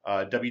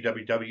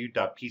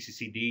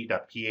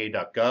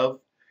 www.pccd.pa.gov.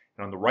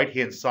 And on the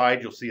right-hand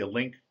side, you'll see a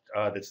link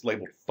that's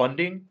labeled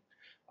Funding.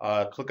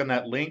 Click on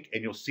that link,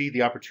 and you'll see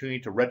the opportunity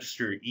to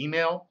register your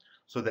email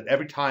so that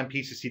every time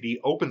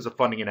PCCD opens a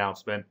funding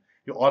announcement,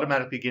 you'll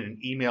automatically get an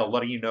email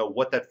letting you know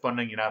what that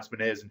funding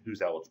announcement is and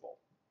who's eligible.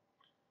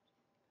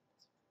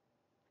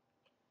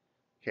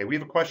 Okay, we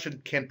have a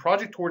question. Can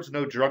Project Towards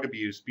No Drug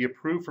Abuse be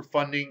approved for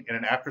funding in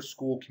an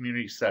after-school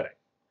community setting?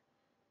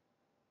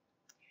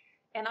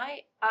 And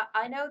I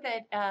know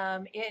that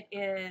it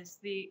is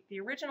the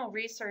original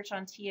research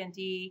on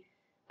TND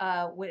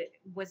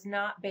was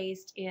not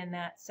based in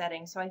that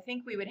setting. So I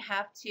think we would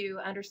have to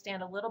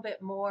understand a little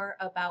bit more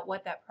about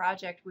what that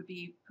project would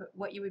be,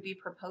 what you would be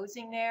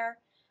proposing there,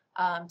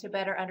 to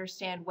better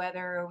understand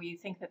whether we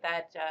think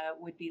that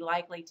would be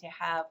likely to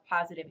have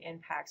positive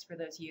impacts for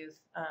those youth.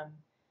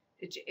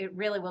 It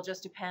really will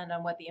just depend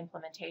on what the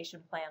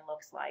implementation plan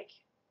looks like.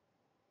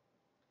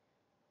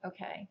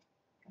 Okay,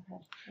 go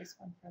ahead. There's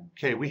one from.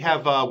 Okay, we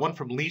have one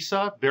from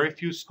Lisa. Very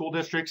few school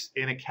districts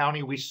in a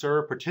county we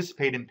serve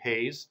participate in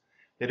PAYS.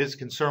 That is a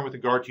concern with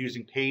regard to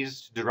using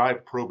PAYS to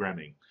derive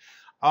programming.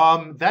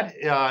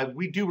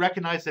 We do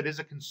recognize that is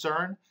a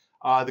concern.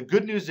 The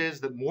good news is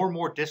that more and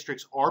more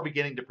districts are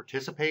beginning to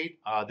participate.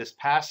 This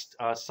past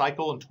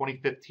cycle in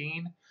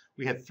 2015,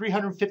 we had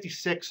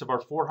 356 of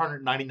our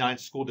 499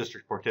 school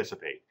districts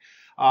participate.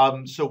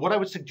 So what I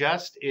would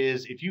suggest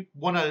is if you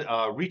want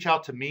to reach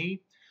out to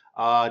me,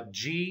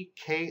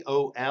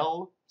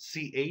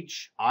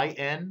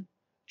 GKOLCHIN,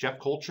 Jeff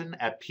Colchin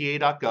at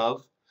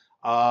pa.gov.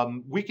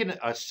 We can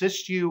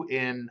assist you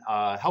in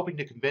helping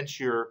to convince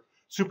your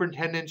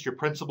superintendents, your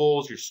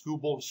principals, your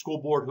school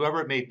board, whoever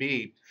it may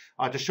be,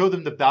 to show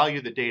them the value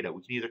of the data.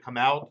 We can either come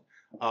out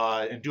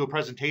and do a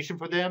presentation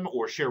for them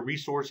or share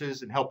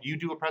resources and help you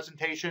do a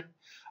presentation.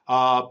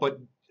 But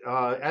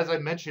as I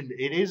mentioned,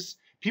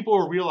 people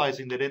are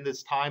realizing that in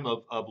this time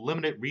of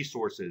limited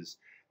resources,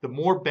 the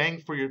more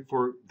bang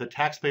for the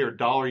taxpayer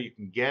dollar you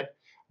can get,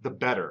 the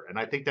better. And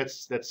I think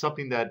that's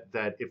something that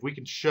if we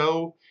can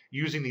show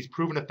using these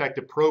proven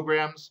effective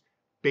programs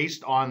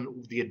based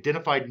on the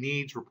identified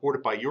needs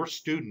reported by your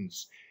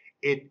students,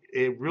 it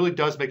really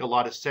does make a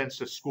lot of sense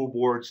to school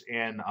boards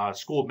and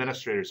school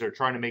administrators that are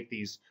trying to make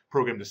these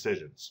program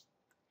decisions.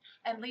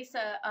 And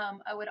Lisa,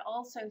 I would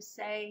also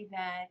say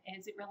that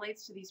as it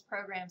relates to these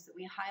programs that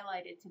we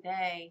highlighted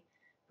today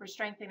for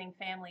strengthening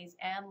families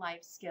and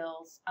life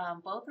skills,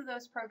 both of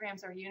those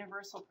programs are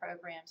universal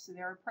programs, so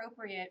they're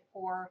appropriate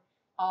for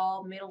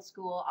all middle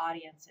school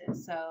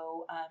audiences.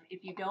 So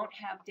if you don't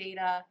have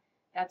data,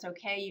 that's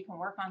okay. You can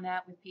work on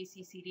that with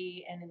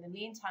PCCD, and in the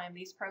meantime,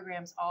 these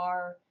programs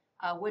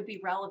would be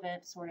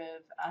relevant sort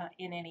of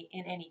in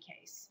any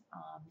case.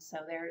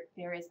 So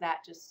there is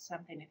that, just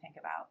something to think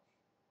about.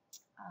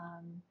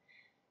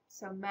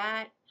 So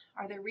Matt,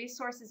 are there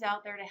resources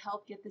out there to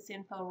help get this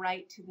info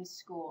right to the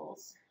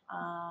schools?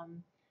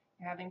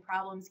 You're having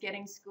problems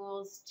getting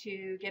schools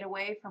to get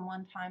away from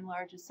one-time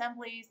large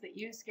assemblies that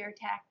use scare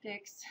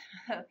tactics.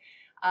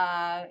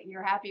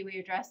 You're happy we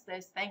addressed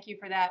this. Thank you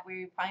for that.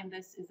 We find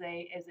this is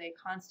a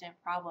constant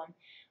problem.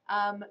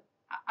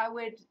 I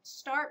would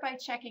start by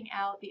checking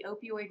out the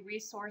Opioid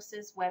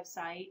Resources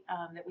website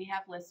that we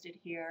have listed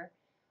here.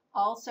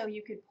 Also,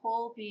 you could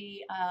pull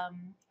the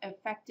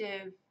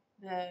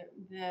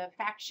the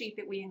fact sheet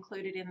that we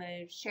included in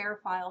the share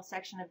file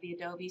section of the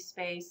Adobe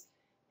space.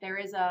 There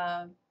is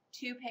a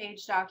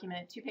 2-page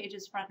document, 2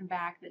 pages front and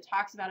back, that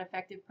talks about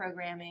effective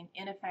programming,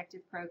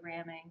 ineffective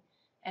programming,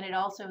 and it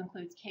also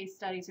includes case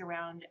studies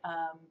around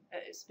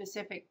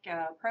specific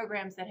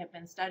programs that have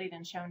been studied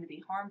and shown to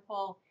be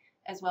harmful,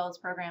 as well as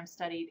programs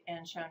studied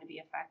and shown to be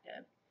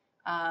effective.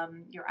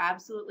 You're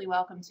absolutely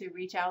welcome to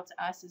reach out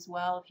to us as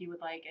well if you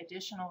would like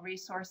additional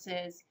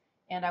resources,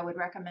 and I would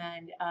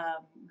recommend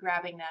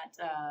grabbing that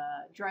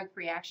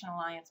Drug-Free Action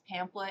Alliance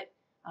pamphlet.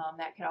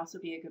 That could also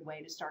be a good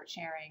way to start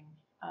sharing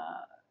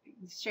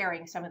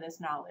some of this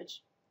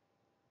knowledge.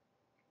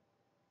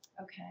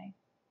 Okay.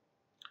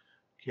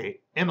 Okay,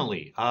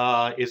 Emily,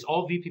 is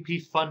all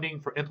VPP funding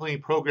for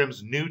implementing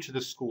programs new to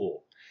the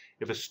school?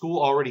 If a school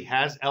already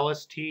has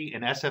LST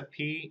and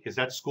SFP, is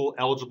that school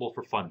eligible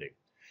for funding?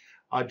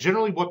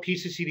 Generally, what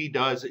PCCD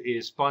does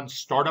is fund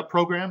startup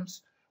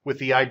programs with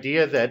the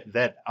idea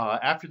that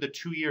after the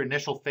 2-year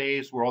initial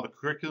phase where all the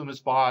curriculum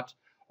is bought,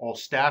 all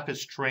staff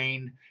is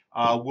trained,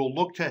 we'll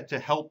look to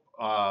help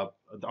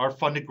our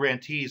funded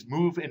grantees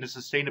move into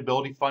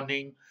sustainability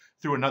funding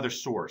through another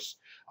source.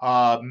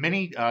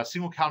 Many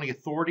single county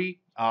authority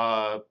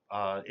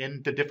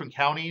in the different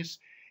counties,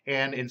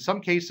 and in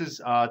some cases,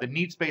 the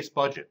needs-based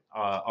budget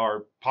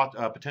are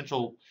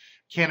potential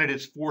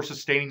candidates for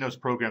sustaining those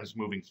programs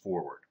moving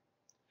forward.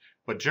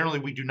 But generally,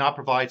 we do not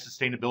provide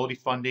sustainability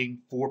funding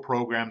for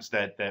programs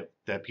that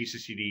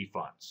PCCD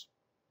funds.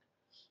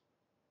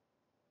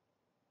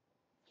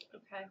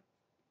 Okay.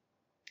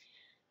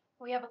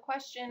 We have a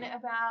question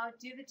about,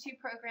 do the 2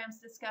 programs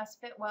discussed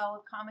fit well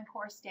with Common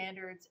Core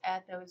standards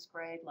at those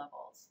grade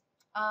levels?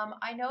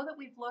 I know that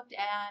we've looked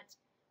at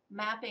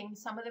mapping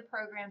some of the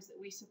programs that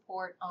we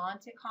support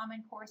onto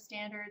Common Core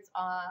standards.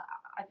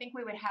 I think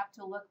we would have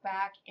to look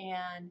back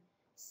and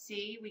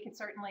see. We could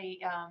certainly,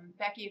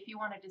 Becky, if you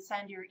wanted to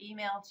send your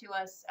email to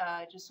us,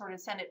 just sort of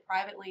send it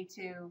privately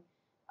to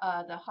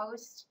the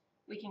host,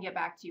 we can get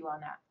back to you on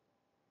that,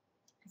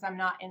 because I'm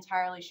not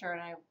entirely sure,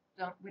 and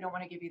we don't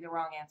want to give you the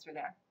wrong answer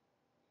there.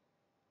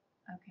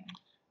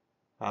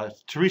 Okay.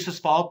 Teresa's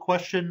follow-up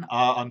question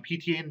on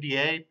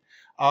PTNDA.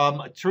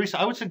 Teresa,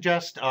 I would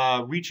suggest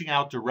reaching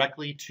out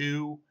directly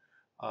to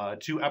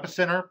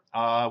Epicenter.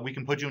 We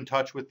can put you in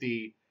touch with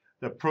the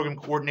program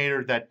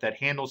coordinator that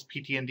handles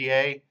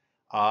PTNDA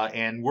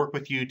and work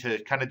with you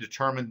to kind of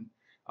determine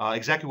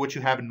exactly what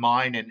you have in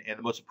mind and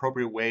the most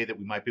appropriate way that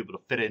we might be able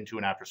to fit it into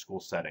an after-school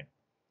setting.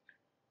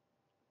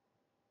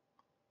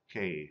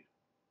 Okay.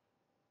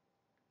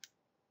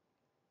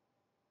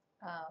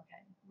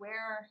 Okay.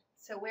 Where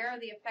are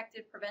the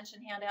effective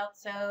prevention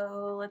handouts?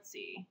 So let's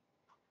see.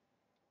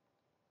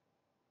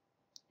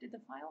 Did the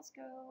files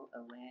go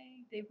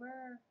away? They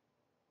were.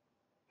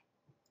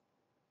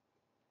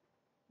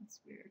 That's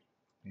weird.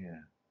 Yeah.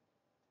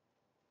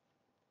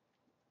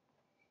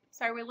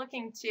 Sorry, we're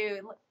looking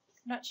to,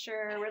 not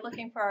sure, we're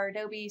looking for our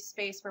Adobe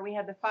space where we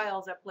had the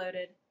files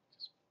uploaded.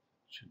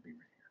 Should be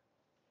right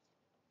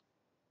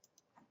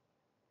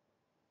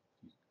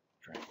here.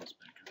 Drag this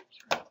back up.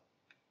 Sorry.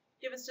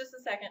 Give us just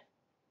a second.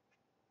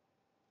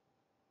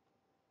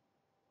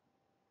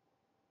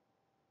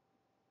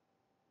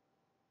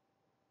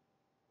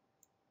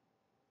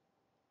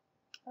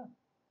 Oh.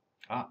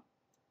 Ah.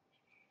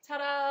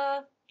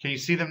 Ta-da! Can you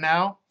see them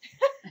now?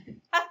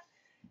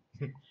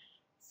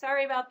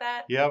 Sorry about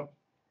that. Yep.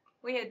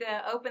 We had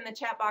opened the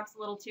chat box a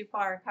little too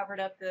far and covered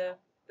up the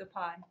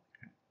pod.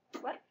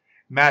 What?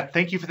 Matt,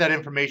 thank you for that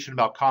information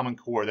about Common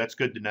Core. That's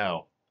good to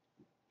know.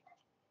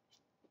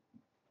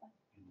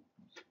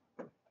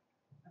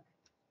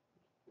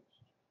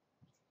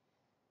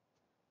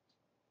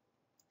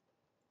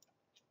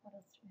 What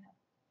else do we have?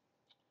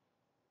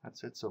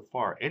 That's it so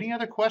far. Any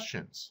other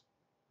questions?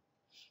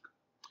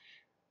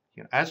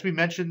 As we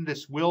mentioned,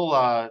 this will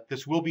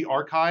be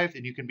archived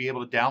and you can be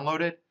able to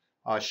download it.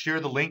 Share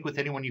the link with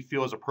anyone you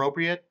feel is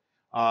appropriate.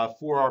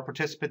 For our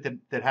participant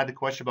that had the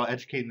question about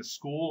educating the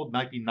school, it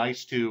might be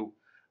nice to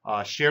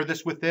share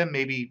this with them.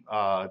 Maybe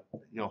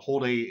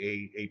hold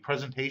a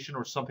presentation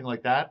or something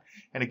like that.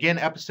 And again,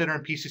 Epicenter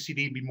and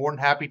PCCD would be more than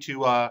happy to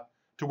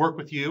work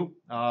with you.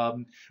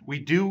 We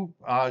do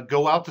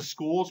go out to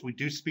schools. We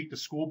do speak to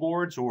school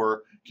boards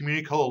or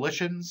community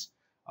coalitions,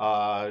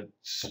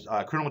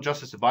 criminal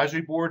justice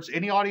advisory boards,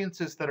 any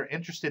audiences that are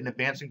interested in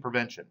advancing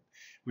prevention.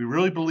 We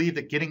really believe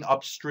that getting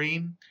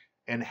upstream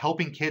and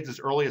helping kids as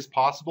early as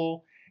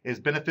possible is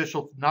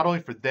beneficial not only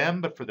for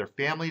them, but for their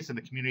families and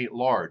the community at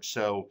large.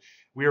 So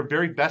we are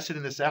very vested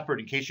in this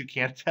effort, in case you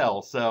can't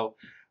tell. So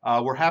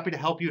we're happy to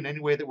help you in any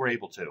way that we're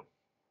able to.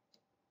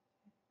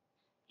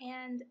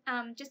 And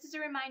just as a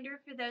reminder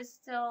for those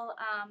still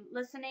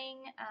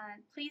listening,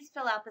 please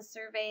fill out the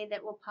survey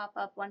that will pop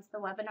up once the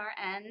webinar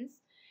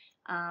ends.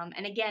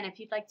 And again, if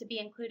you'd like to be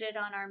included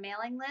on our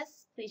mailing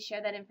list, please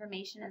share that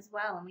information as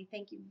well. And we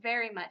thank you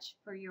very much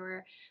for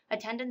your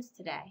attendance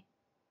today.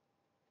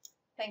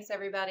 Thanks,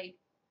 everybody.